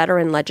 pieces of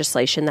veteran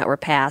legislation that were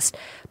passed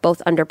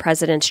both under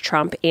Presidents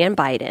Trump and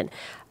Biden.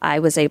 I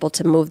was able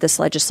to move this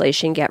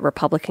legislation, get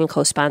Republican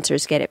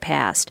co-sponsors, get it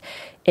passed.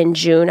 In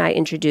June, I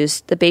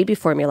introduced the Baby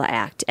Formula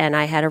Act, and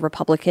I had a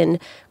Republican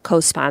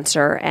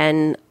co-sponsor.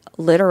 And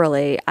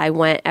literally, I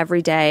went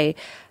every day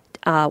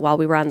while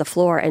we were on the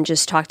floor and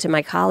just talked to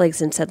my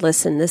colleagues and said,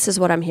 listen, this is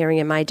what I'm hearing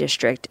in my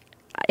district.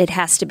 it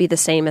has to be the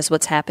same as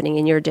what's happening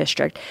in your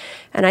district.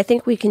 And I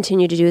think we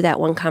continue to do that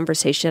one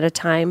conversation at a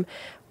time,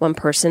 one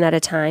person at a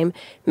time,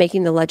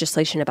 making the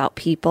legislation about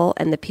people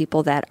and the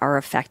people that are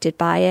affected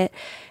by it.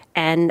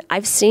 And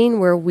I've seen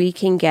where we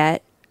can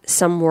get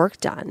some work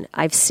done.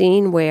 I've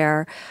seen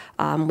where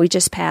we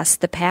just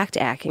passed the PACT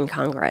Act in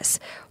Congress,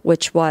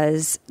 which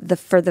was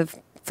for the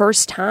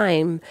first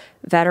time,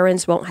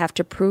 veterans won't have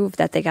to prove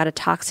that they got a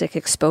toxic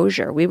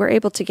exposure. We were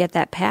able to get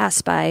that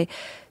passed by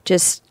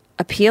just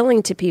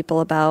appealing to people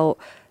about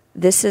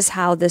this is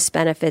how this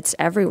benefits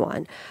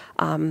everyone.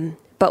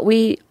 But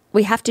we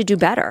have to do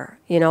better,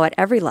 at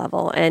every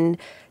level. And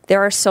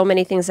there are so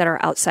many things that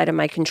are outside of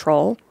my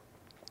control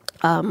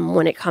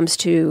when it comes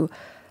to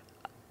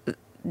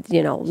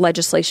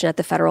legislation at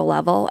the federal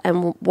level.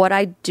 And what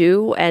I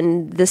do,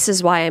 and this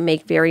is why I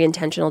make very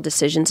intentional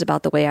decisions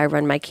about the way I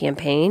run my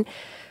campaign,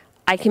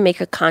 I can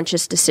make a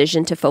conscious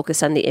decision to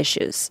focus on the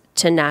issues,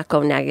 to not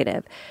go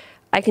negative.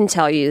 I can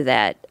tell you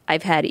that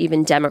I've had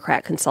even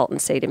Democrat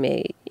consultants say to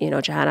me,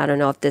 John, I don't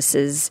know if this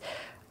is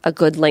a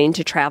good lane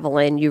to travel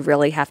in. You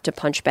really have to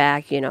punch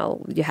back.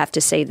 You have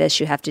to say this,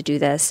 you have to do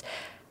this.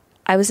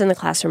 I was in the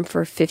classroom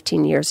for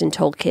 15 years and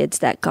told kids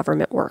that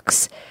government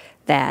works,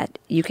 that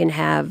you can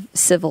have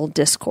civil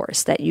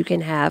discourse, that you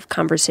can have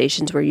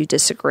conversations where you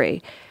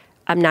disagree.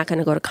 I'm not going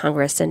to go to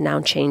Congress and now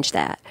change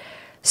that.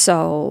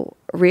 So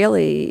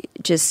really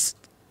just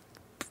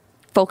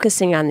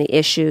focusing on the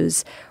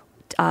issues,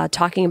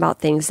 talking about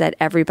things that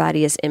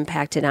everybody is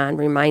impacted on,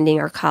 reminding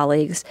our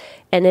colleagues,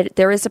 and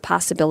there is a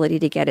possibility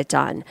to get it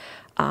done.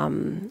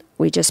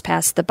 We just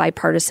passed the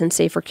Bipartisan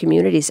Safer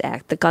Communities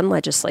Act, the gun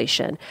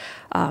legislation.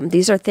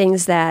 These are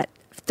things that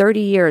 30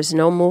 years,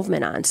 no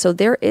movement on. So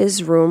there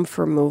is room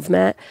for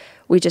movement.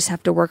 We just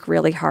have to work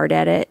really hard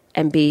at it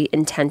and be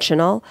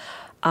intentional.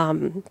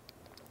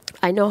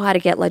 I know how to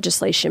get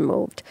legislation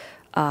moved.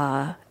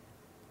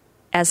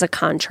 As a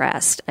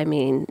contrast, I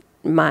mean,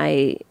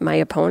 my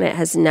opponent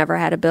has never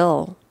had a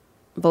bill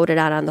voted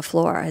on the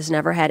floor, has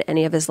never had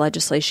any of his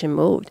legislation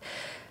moved.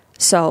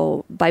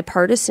 So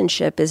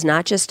bipartisanship is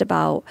not just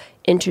about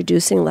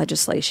introducing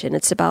legislation.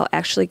 It's about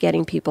actually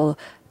getting people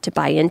to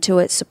buy into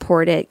it,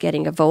 support it,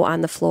 getting a vote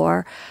on the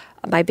floor.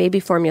 My baby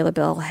formula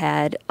bill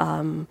had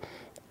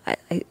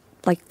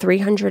like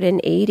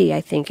 380,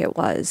 I think it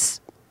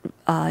was,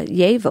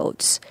 yay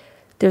votes.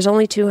 There's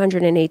only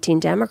 218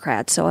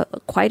 Democrats, so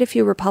quite a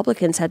few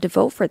Republicans had to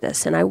vote for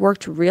this. And I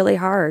worked really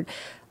hard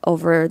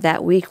over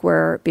that week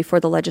before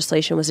the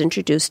legislation was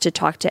introduced to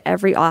talk to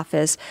every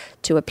office,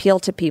 to appeal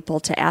to people,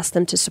 to ask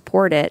them to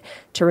support it,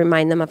 to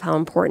remind them of how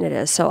important it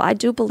is. So I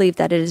do believe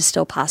that it is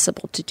still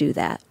possible to do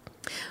that.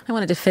 I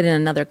wanted to fit in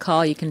another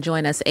call. You can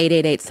join us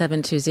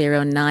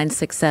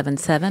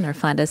 888-720-9677 or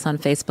find us on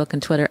Facebook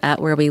and Twitter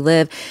at Where We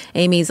Live.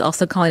 Amy's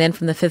also calling in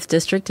from the 5th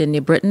District in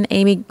New Britain.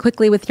 Amy,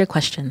 quickly with your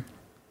question.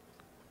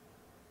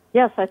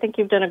 Yes, I think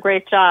you've done a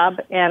great job.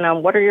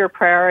 And what are your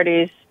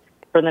priorities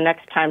for the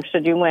next time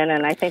should you win?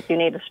 And I think you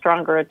need a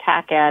stronger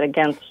attack ad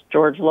against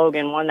George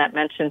Logan, one that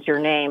mentions your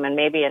name, and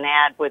maybe an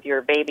ad with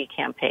your baby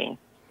campaign,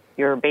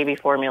 your baby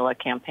formula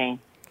campaign.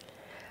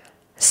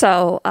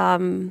 So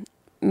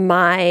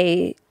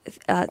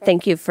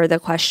thank you for the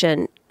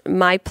question.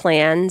 My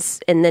plans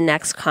in the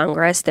next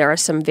Congress, there are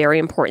some very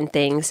important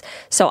things.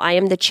 So I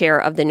am the chair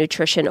of the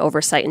Nutrition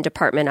Oversight and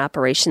Department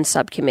Operations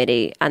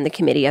Subcommittee on the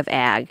Committee of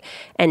Ag,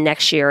 and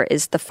next year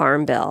is the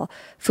Farm Bill.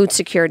 Food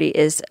security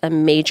is a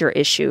major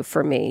issue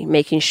for me,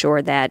 making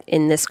sure that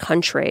in this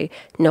country,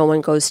 no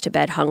one goes to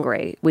bed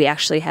hungry. We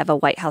actually have a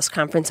White House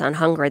conference on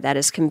hunger that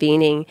is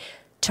convening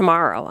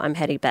tomorrow. I'm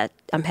headed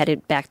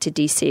back to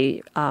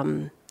D.C.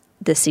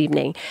 This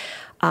evening.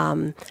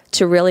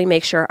 To really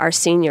make sure our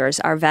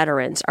seniors, our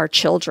veterans, our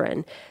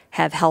children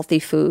have healthy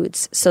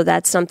foods. So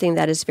that's something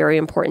that is very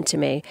important to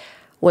me.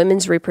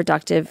 Women's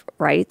reproductive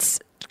rights,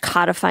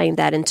 codifying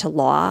that into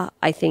law,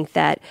 I think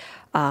that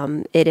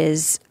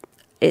there's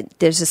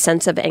a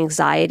sense of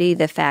anxiety,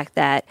 the fact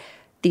that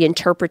the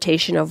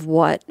interpretation of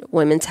what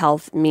women's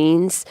health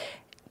means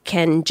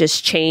can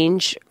just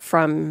change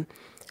from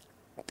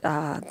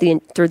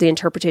through the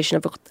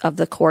interpretation of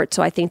the court.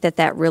 So I think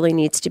that really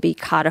needs to be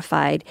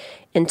codified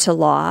into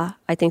law.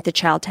 I think the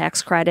child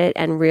tax credit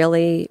and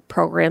really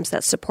programs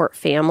that support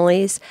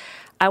families.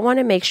 I want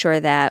to make sure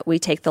that we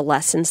take the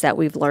lessons that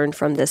we've learned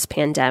from this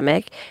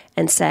pandemic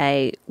and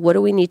say, what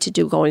do we need to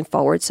do going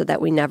forward so that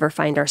we never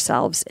find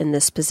ourselves in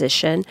this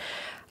position?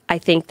 I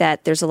think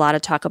that there's a lot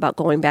of talk about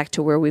going back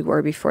to where we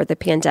were before the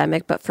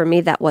pandemic, but for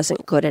me, that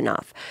wasn't good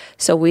enough.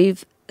 So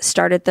we've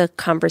started the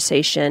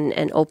conversation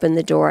and opened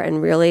the door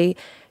and really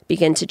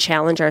begin to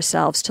challenge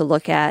ourselves to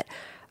look at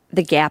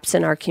the gaps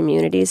in our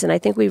communities. And I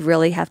think we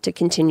really have to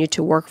continue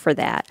to work for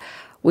that.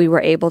 We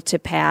were able to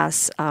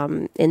pass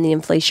in the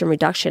Inflation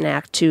Reduction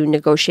Act to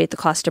negotiate the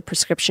cost of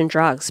prescription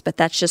drugs, but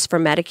that's just for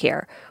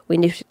Medicare. We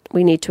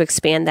need to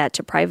expand that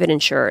to private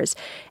insurers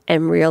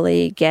and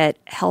really get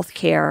health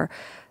care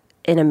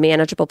in a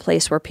manageable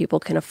place where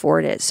people can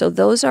afford it. So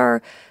those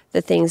are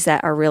the things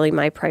that are really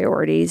my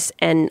priorities,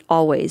 and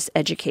always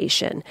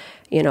education,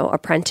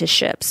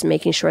 apprenticeships,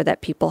 making sure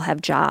that people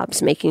have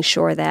jobs, making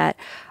sure that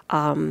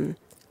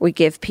we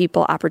give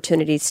people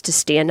opportunities to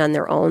stand on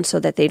their own so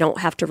that they don't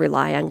have to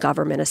rely on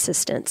government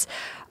assistance.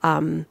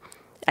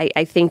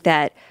 I think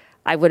that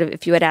I would have,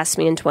 if you had asked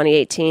me in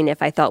 2018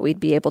 if I thought we'd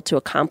be able to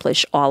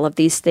accomplish all of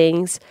these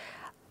things,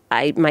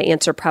 my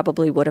answer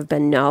probably would have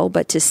been no.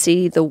 But to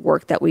see the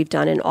work that we've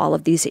done in all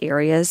of these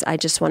areas, I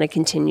just want to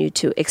continue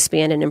to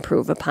expand and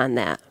improve upon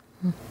that.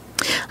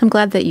 I'm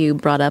glad that you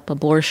brought up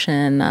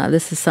abortion.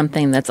 This is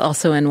something that's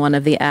also in one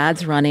of the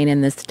ads running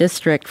in this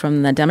district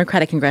from the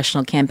Democratic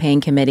Congressional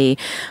Campaign Committee,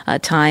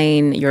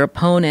 tying your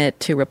opponent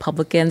to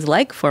Republicans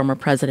like former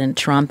President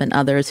Trump and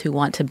others who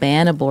want to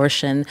ban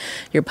abortion.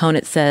 Your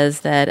opponent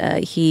says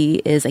that he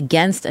is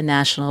against a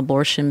national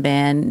abortion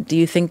ban. Do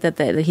you think that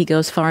he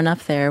goes far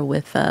enough there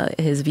with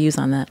his views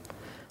on that?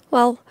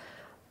 Well,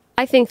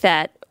 I think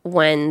that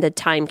when the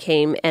time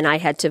came and I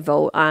had to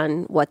vote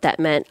on what that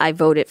meant, I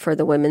voted for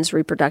the Women's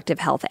Reproductive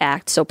Health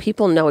Act, so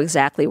people know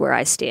exactly where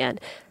I stand.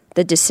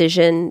 The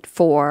decision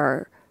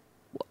for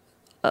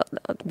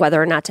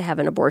whether or not to have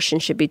an abortion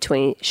should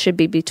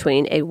be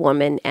between a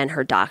woman and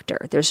her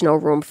doctor. There's no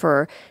room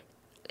for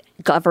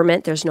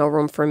government. There's no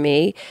room for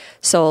me.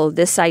 So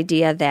this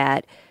idea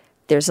that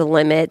there's a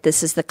limit,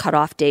 this is the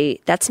cutoff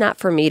date, that's not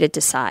for me to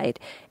decide.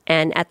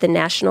 And at the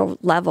national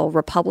level,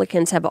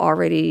 Republicans have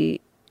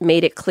already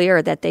made it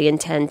clear that they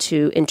intend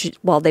to,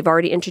 they've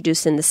already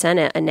introduced in the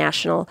Senate a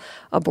national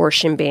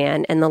abortion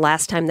ban. And the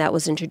last time that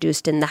was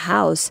introduced in the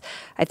House,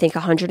 I think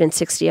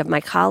 160 of my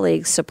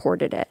colleagues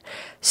supported it.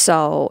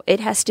 So it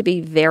has to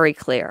be very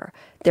clear.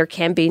 There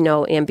can be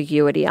no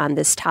ambiguity on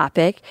this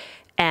topic.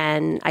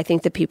 And I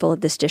think the people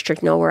of this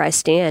district know where I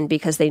stand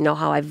because they know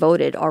how I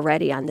voted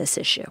already on this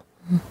issue.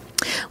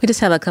 We just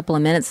have a couple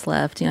of minutes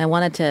left. I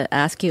wanted to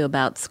ask you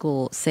about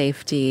school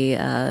safety.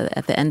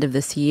 At the end of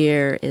this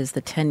year is the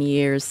 10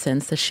 years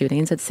since the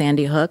shootings at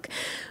Sandy Hook.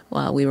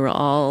 We were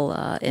all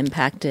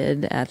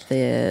impacted at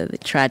the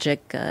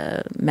tragic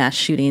mass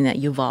shooting at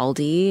Uvalde.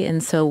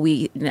 And so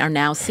we are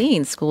now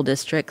seeing school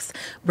districts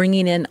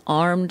bringing in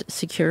armed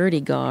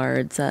security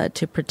guards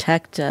to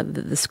protect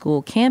the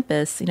school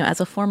campus.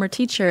 As a former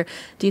teacher,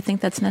 do you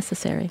think that's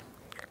necessary?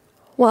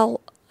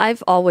 Well,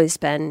 I've always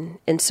been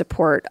in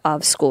support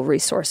of school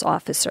resource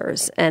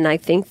officers, and I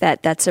think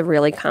that that's a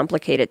really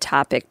complicated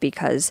topic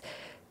because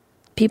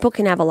people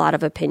can have a lot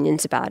of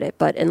opinions about it,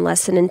 but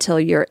unless and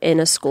until you're in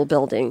a school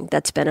building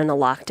that's been in a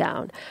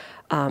lockdown.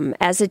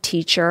 As a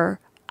teacher,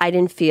 I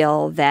didn't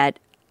feel that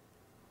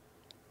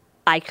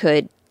I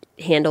could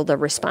handle the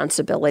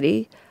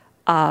responsibility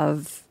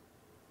of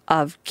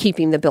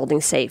keeping the building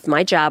safe.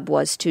 My job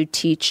was to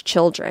teach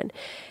children.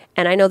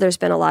 And I know there's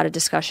been a lot of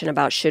discussion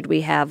about should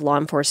we have law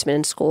enforcement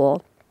in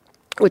school,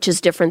 which is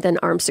different than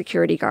armed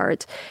security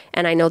guards.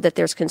 And I know that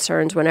there's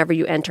concerns whenever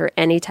you enter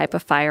any type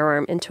of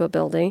firearm into a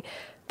building.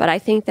 But I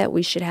think that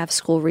we should have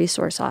school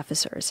resource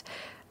officers.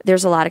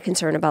 There's a lot of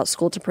concern about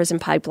school-to-prison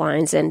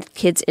pipelines and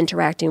kids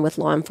interacting with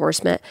law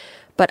enforcement.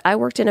 But I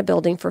worked in a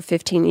building for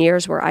 15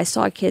 years where I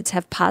saw kids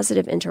have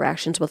positive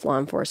interactions with law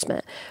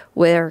enforcement,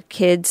 where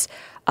kids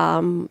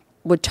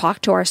would talk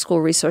to our school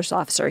resource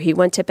officer. He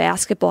went to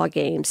basketball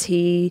games.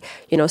 He,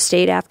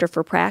 stayed after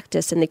for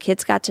practice, and the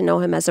kids got to know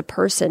him as a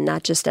person,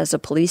 not just as a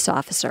police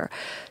officer.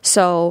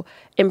 So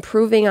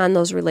improving on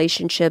those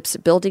relationships,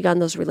 building on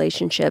those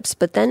relationships,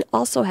 but then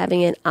also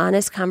having an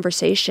honest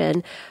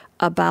conversation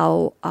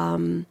about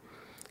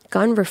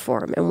gun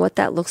reform and what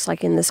that looks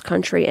like in this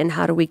country and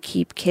how do we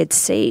keep kids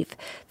safe.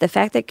 The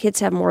fact that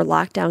kids have more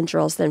lockdown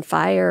drills than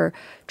fire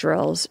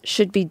drills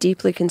should be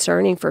deeply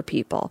concerning for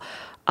people.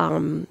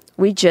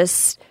 We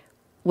just,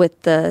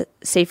 with the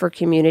Safer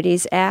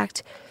Communities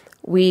Act,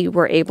 we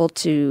were able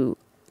to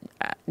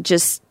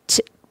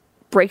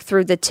break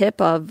through the tip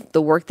of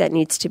the work that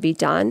needs to be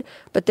done.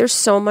 But there's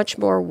so much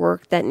more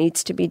work that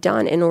needs to be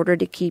done in order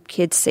to keep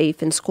kids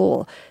safe in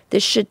school.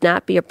 This should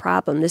not be a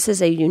problem. This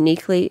is a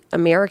uniquely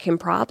American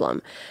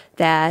problem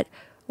that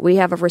we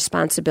have a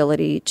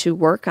responsibility to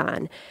work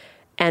on.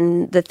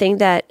 And the thing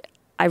that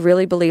I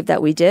really believe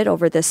that we did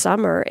over this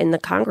summer in the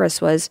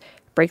Congress was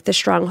break the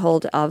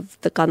stronghold of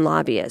the gun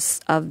lobbyists,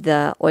 of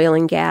the oil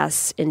and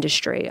gas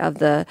industry, of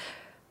the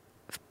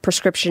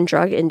prescription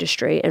drug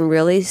industry, and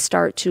really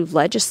start to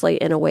legislate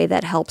in a way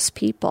that helps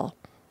people.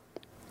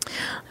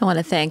 I want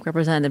to thank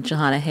Representative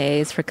Jahana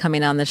Hayes for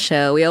coming on the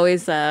show. We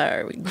always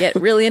get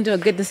really into a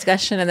good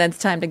discussion and then it's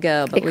time to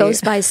go. But it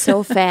goes by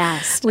so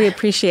fast. We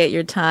appreciate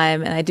your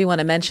time. And I do want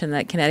to mention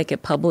that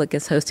Connecticut Public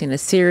is hosting a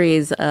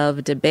series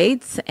of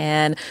debates,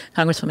 and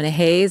Congresswoman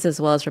Hayes, as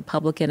well as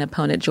Republican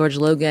opponent George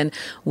Logan,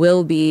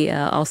 will be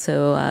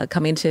also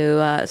coming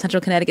to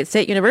Central Connecticut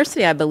State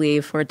University, I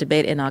believe, for a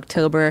debate in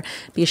October.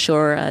 Be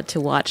sure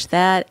to watch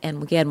that.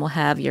 And again, we'll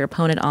have your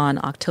opponent on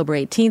October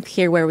 18th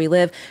here where we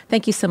live.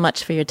 Thank you so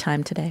much for your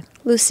time today.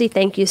 Lucy,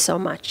 thank you so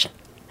much.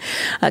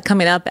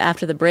 Coming up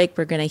after the break,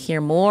 we're going to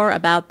hear more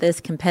about this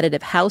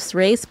competitive House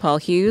race. Paul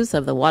Hughes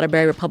of the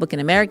Waterbury Republican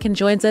American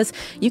joins us.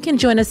 You can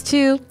join us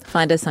too.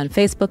 Find us on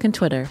Facebook and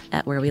Twitter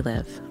at Where We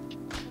Live.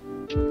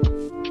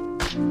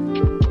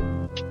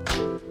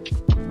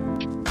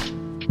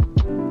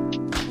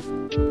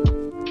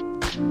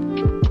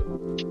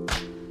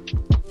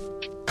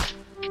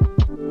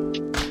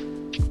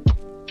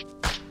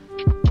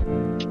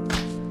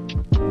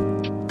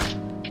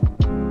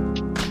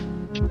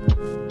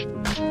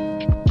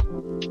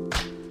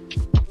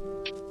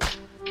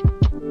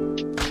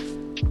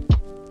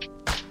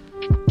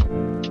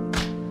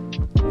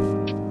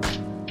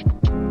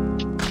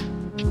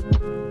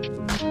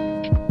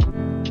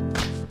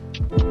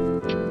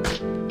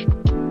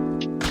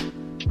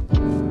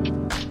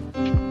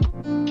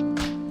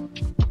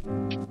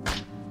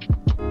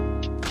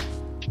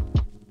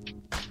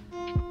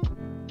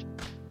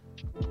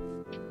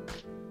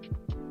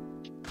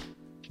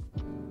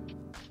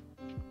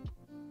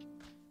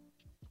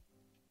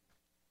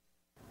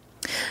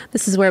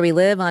 This is Where We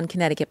Live on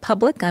Connecticut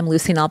Public. I'm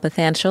Lucy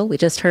Nalpathanchel. We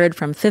just heard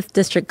from 5th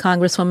District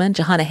Congresswoman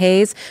Jahana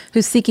Hayes,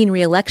 who's seeking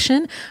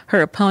re-election.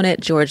 Her opponent,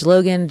 George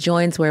Logan,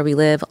 joins Where We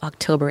Live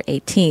October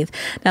 18th.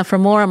 Now, for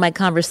more on my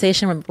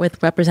conversation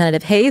with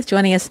Representative Hayes,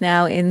 joining us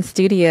now in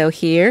studio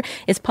here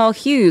is Paul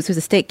Hughes, who's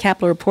a state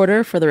capitol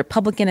reporter for the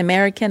Republican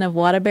American of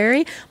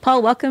Waterbury.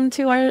 Paul, welcome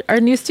to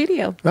our new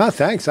studio. Oh,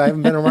 thanks. I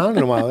haven't been around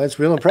in a while. That's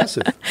real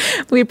impressive.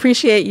 We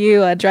appreciate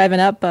you driving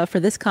up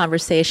for this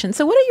conversation.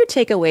 So what are your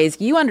takeaways?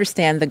 You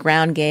understand the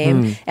ground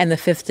game and the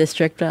 5th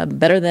District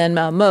better than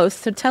most.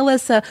 So tell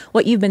us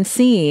what you've been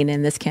seeing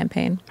in this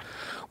campaign.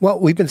 Well,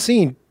 we've been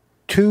seeing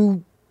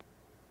two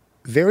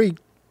very,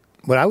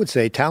 what I would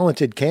say,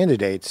 talented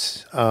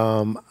candidates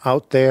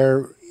out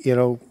there,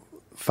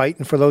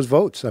 fighting for those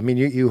votes. I mean,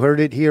 you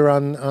heard it here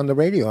on the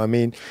radio. I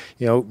mean,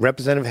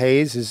 Representative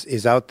Hayes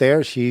is out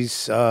there.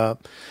 She's,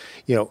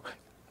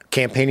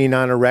 campaigning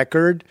on a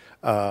record.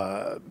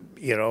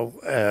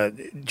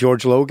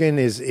 George Logan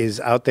is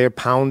out there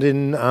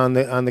pounding on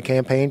the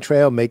campaign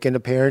trail, making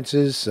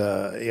appearances,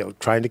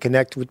 trying to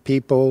connect with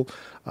people.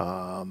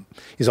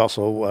 He's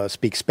also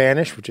speaks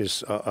Spanish, which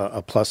is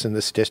a plus in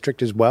this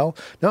district as well.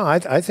 No,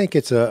 I think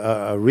it's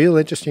a real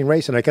interesting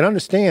race, and I can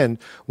understand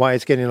why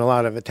it's getting a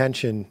lot of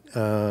attention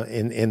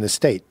in the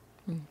state.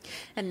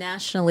 And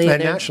nationally,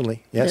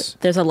 yes.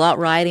 There's a lot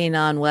riding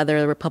on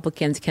whether the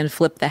Republicans can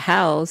flip the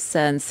House,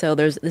 and so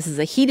this is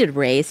a heated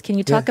race. Can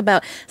you talk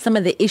about some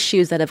of the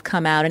issues that have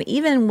come out, and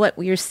even what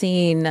we're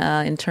seeing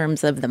in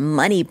terms of the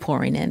money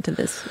pouring into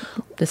this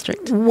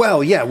district?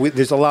 Well, yeah,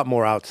 there's a lot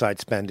more outside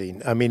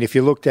spending. I mean, if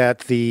you looked at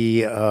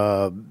the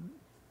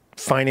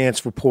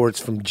finance reports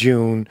from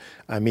June,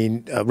 I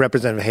mean,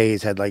 Representative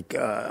Hayes had like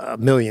 $1.6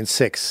 million,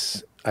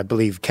 I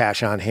believe,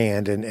 cash on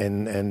hand,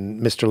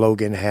 and Mr.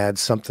 Logan had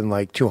something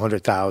like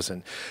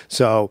 $200,000.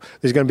 So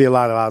there's going to be a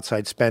lot of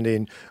outside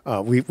spending.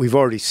 We've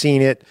already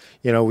seen it.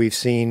 We've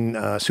seen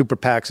super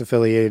PACs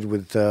affiliated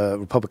with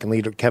Republican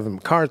leader Kevin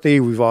McCarthy.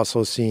 We've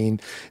also seen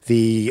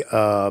the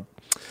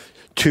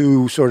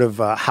two sort of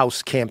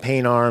House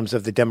campaign arms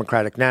of the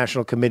Democratic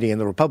National Committee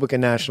and the Republican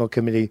National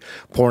Committee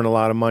pouring a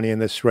lot of money in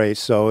this race.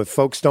 So if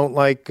folks don't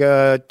like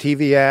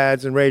TV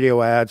ads and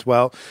radio ads,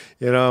 well,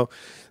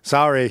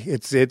 sorry, you're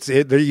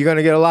going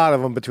to get a lot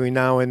of them between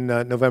now and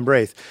November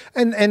 8th.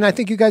 And I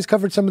think you guys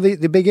covered some of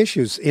the big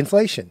issues.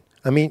 Inflation.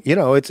 I mean,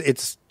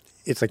 it's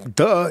like,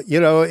 duh,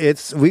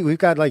 we've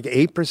got like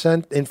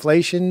 8%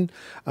 inflation.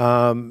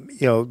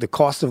 The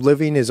cost of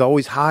living is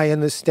always high in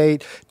this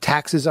state.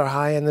 Taxes are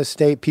high in this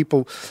state.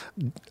 People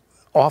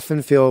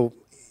often feel,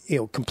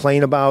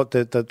 complain about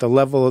the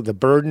level of the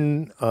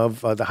burden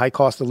of the high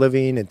cost of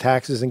living and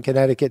taxes in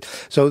Connecticut.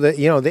 So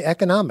the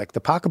economic,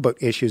 the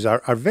pocketbook issues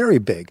are very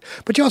big.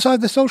 But you also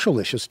have the social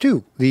issues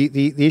too.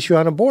 The issue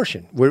on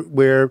abortion,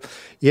 where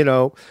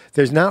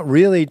there's not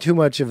really too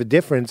much of a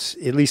difference,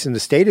 at least in the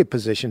stated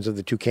positions of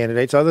the two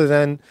candidates, other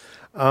than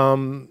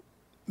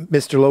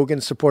Mr.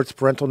 Logan supports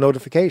parental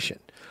notification,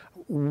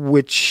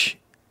 which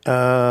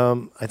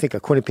I think a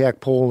Quinnipiac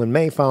poll in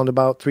May found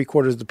about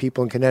 3/4 of the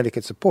people in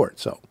Connecticut support.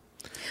 So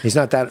he's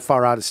not that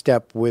far out of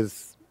step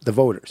with the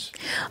voters.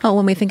 Oh,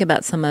 when we think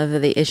about some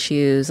of the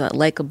issues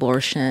like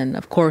abortion,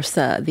 of course,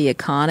 the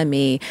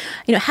economy,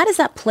 how does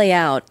that play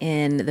out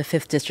in the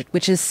 5th District,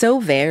 which is so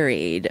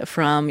varied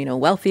from,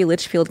 wealthy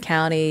Litchfield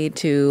County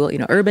to,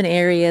 urban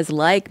areas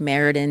like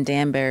Meriden,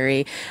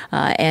 Danbury,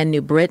 and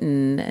New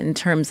Britain in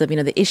terms of,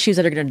 the issues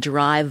that are going to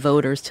drive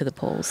voters to the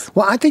polls?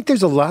 Well, I think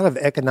there's a lot of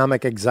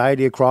economic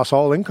anxiety across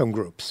all income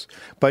groups.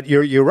 But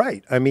you're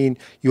right. I mean,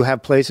 you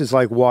have places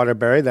like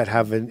Waterbury that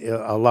have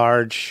a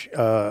large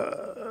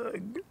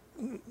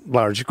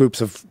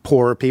groups of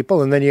poorer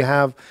people, and then you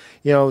have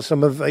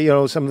some of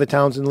the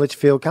towns in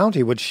Litchfield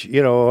County, which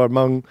are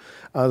among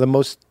the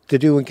most to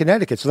do in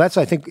Connecticut. So that's,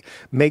 I think,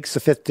 makes the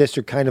 5th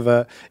District kind of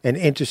an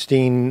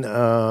interesting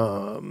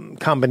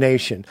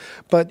combination.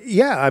 But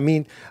yeah, I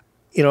mean,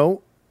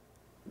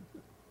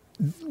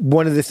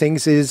 one of the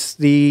things is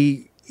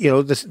the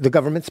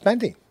government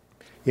spending.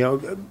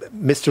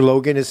 Mr.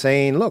 Logan is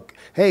saying, look,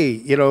 hey,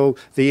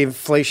 the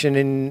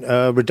Inflation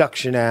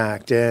Reduction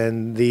Act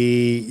and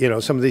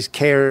the, some of these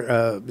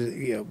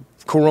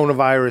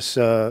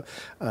coronavirus,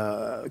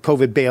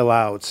 COVID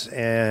bailouts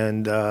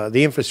and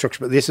the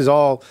infrastructure. This is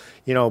all,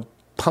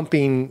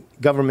 pumping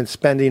government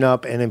spending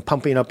up and then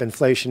pumping up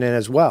inflation in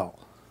as well.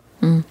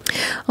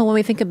 Well, when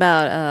we think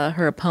about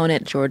her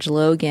opponent, George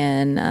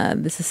Logan,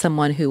 this is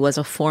someone who was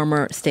a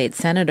former state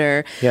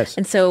senator. Yes.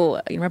 And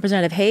so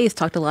Representative Hayes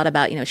talked a lot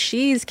about,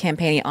 she's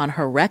campaigning on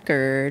her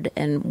record,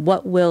 and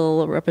what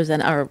will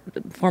our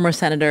former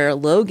Senator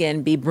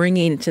Logan be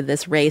bringing to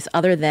this race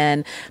other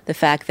than the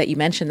fact that you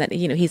mentioned that,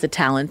 he's a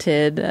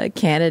talented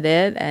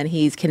candidate and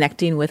he's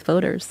connecting with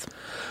voters?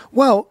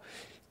 Well,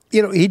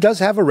 he does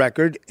have a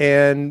record,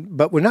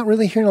 but we're not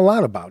really hearing a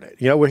lot about it.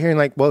 We're hearing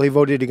he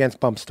voted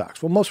against bump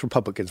stocks. Well, most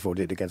Republicans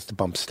voted against the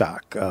bump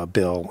stock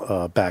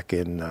bill back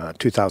in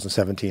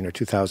 2017 or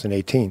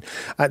 2018.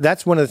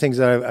 That's one of the things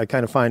that I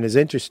kind of find is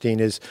interesting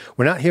is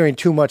we're not hearing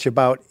too much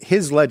about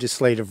his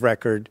legislative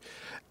record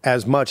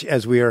as much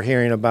as we are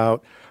hearing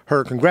about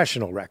her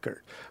congressional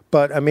record.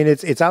 But, I mean,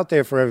 it's out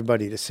there for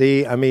everybody to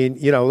see. I mean,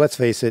 let's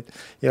face it,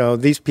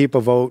 these people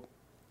vote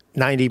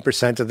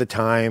 90% of the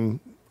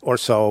time or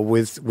so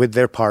with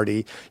their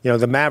party.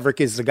 The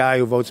maverick is the guy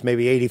who votes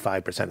maybe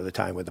 85% of the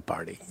time with the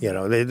party.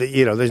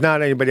 There's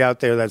not anybody out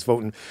there that's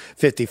voting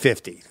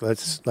 50-50.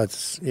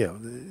 Let's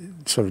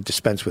sort of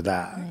dispense with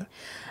that.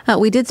 Right.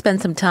 We did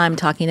spend some time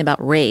talking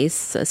about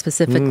race,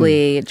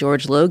 specifically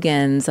George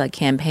Logan's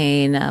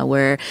campaign,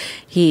 where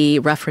he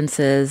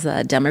references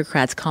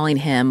Democrats calling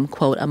him,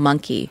 quote, a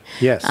monkey.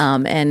 Yes.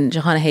 And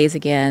Jahana Hayes,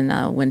 again,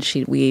 when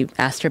we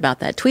asked her about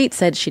that tweet,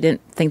 said she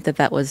didn't think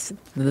that was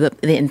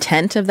the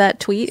intent of that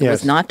tweet. It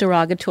was not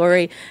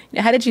derogatory.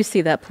 How did you see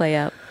that play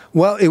out?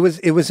 Well, it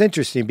was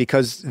interesting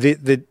because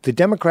the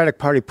Democratic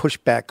Party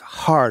pushed back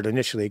hard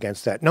initially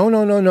against that.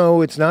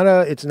 No. It's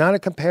not a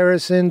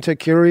comparison to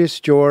Curious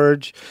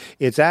George.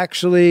 It's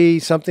actually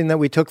something that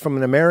we took from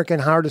an American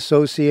Heart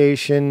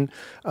Association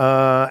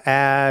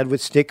ad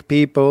with stick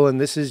people, and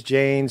this is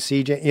Jane,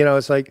 CJ.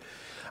 It's like,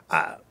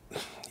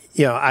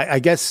 I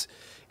guess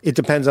it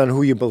depends on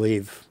who you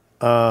believe.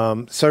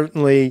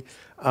 Certainly.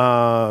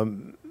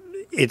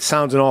 It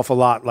sounds an awful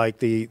lot like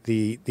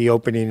the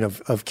opening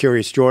of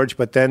Curious George,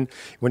 but then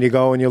when you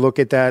go and you look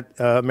at that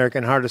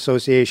American Heart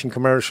Association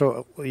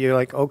commercial, you're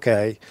like,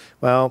 okay,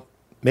 well,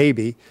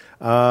 maybe.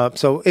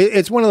 So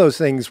it's one of those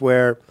things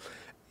where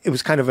it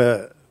was kind of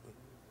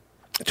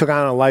took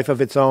on a life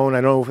of its own. I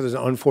don't know if it was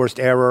an unforced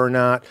error or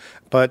not,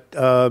 but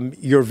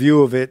your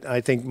view of it, I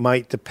think,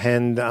 might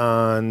depend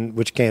on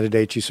which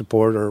candidate you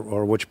support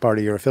or which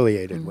party you're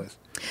affiliated with.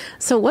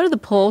 So what are the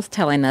polls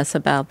telling us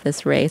about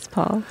this race,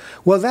 Paul?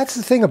 Well, that's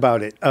the thing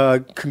about it.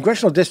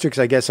 Congressional districts,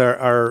 I guess,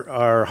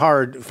 are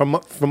hard from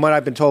what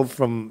I've been told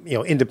from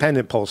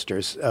independent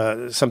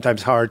pollsters.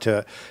 Sometimes hard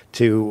to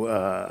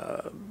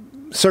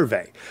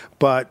survey,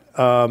 but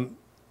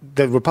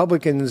the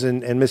Republicans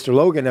and Mr.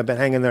 Logan have been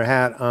hanging their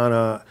hat on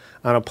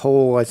a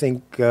poll, I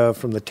think,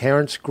 from the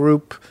Terrence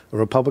Group, a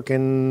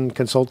Republican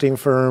consulting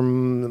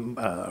firm,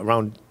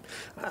 around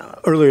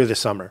earlier this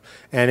summer,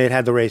 and it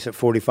had the race at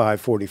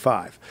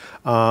 45-45.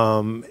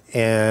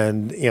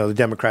 And the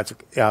Democrats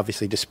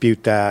obviously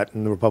dispute that,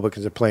 and the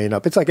Republicans are playing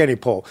up. It's like any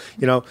poll.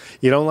 You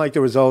don't like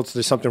the results,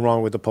 there's something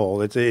wrong with the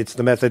poll. It's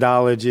the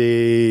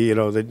methodology.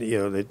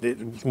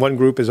 One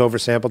group is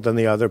oversampled than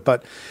the other.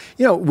 But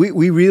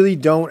we really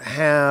don't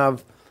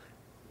have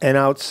an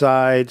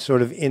outside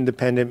sort of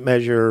independent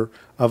measure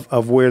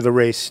of where the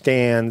race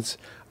stands.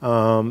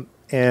 And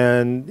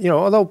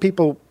although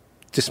people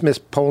dismiss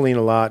polling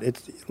a lot,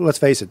 let's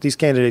face it, these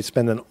candidates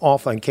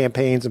and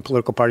campaigns and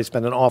political parties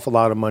spend an awful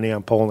lot of money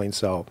on polling.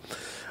 So,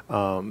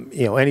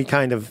 any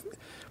kind of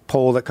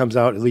poll that comes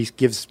out at least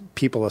gives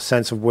people a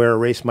sense of where a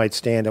race might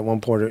stand at one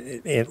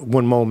point, at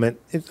one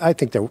moment. I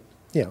think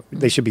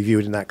they should be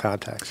viewed in that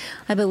context.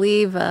 I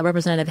believe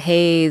Representative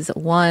Hayes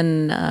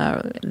won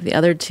the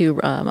other two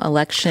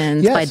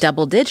elections by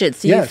double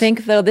digits. Do you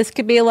think, though, this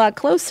could be a lot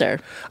closer?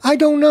 I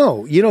don't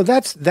know.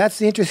 That's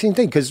the interesting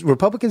thing, because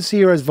Republicans see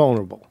her as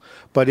vulnerable.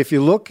 But if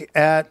you look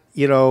at,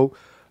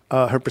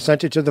 her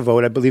percentage of the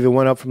vote, I believe it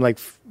went up from it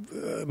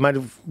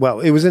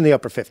was in the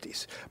upper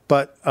 50s.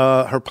 But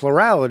her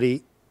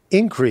plurality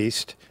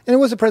increased, and it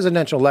was a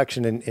presidential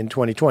election in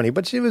 2020,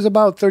 but she was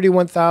about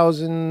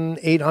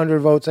 31,800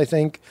 votes, I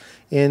think,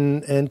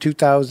 in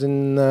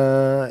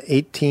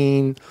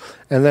 2018.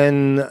 And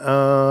then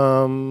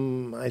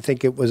I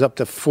think it was up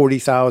to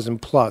 40,000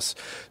 plus.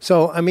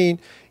 So, I mean,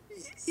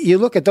 you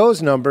look at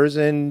those numbers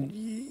and,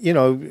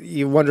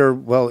 you wonder,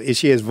 well, is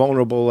she as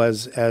vulnerable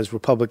as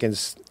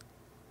Republicans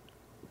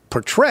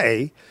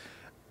portray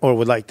or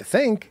would like to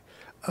think?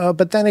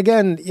 But then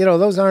again,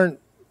 those aren't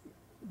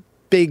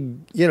big,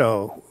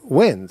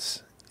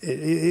 wins.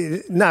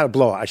 Not a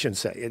blowout, I shouldn't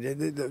say.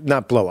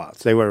 Not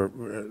blowouts. They were,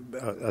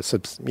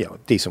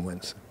 decent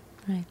wins.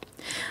 Right.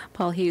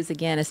 Paul Hughes,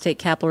 again, a state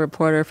capitol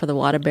reporter for the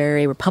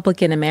Waterbury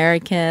Republican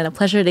American. A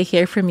pleasure to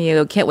hear from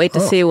you. Can't wait to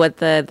see what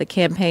the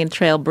campaign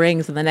trail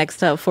brings in the next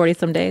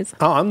 40-some days.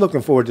 Oh, I'm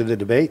looking forward to the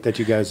debate that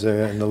you guys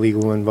and the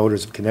Legal Women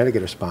Voters of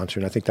Connecticut are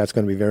sponsoring. I think that's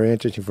going to be very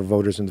interesting for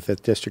voters in the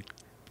 5th District.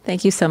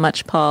 Thank you so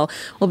much, Paul.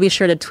 We'll be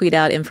sure to tweet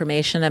out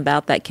information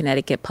about that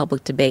Connecticut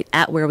public debate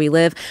at Where We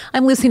Live.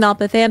 I'm Lucy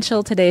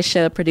Nalpathanchel. Today's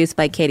show produced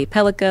by Katie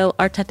Pellico.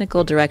 Our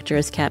technical director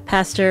is Kat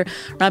Pastor.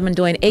 Robin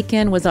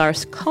Doyne-Aiken was our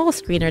call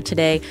screener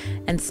today.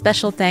 And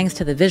special thanks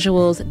to the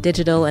visuals,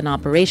 digital, and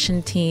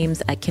operation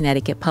teams at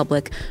Connecticut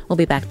Public. We'll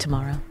be back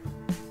tomorrow.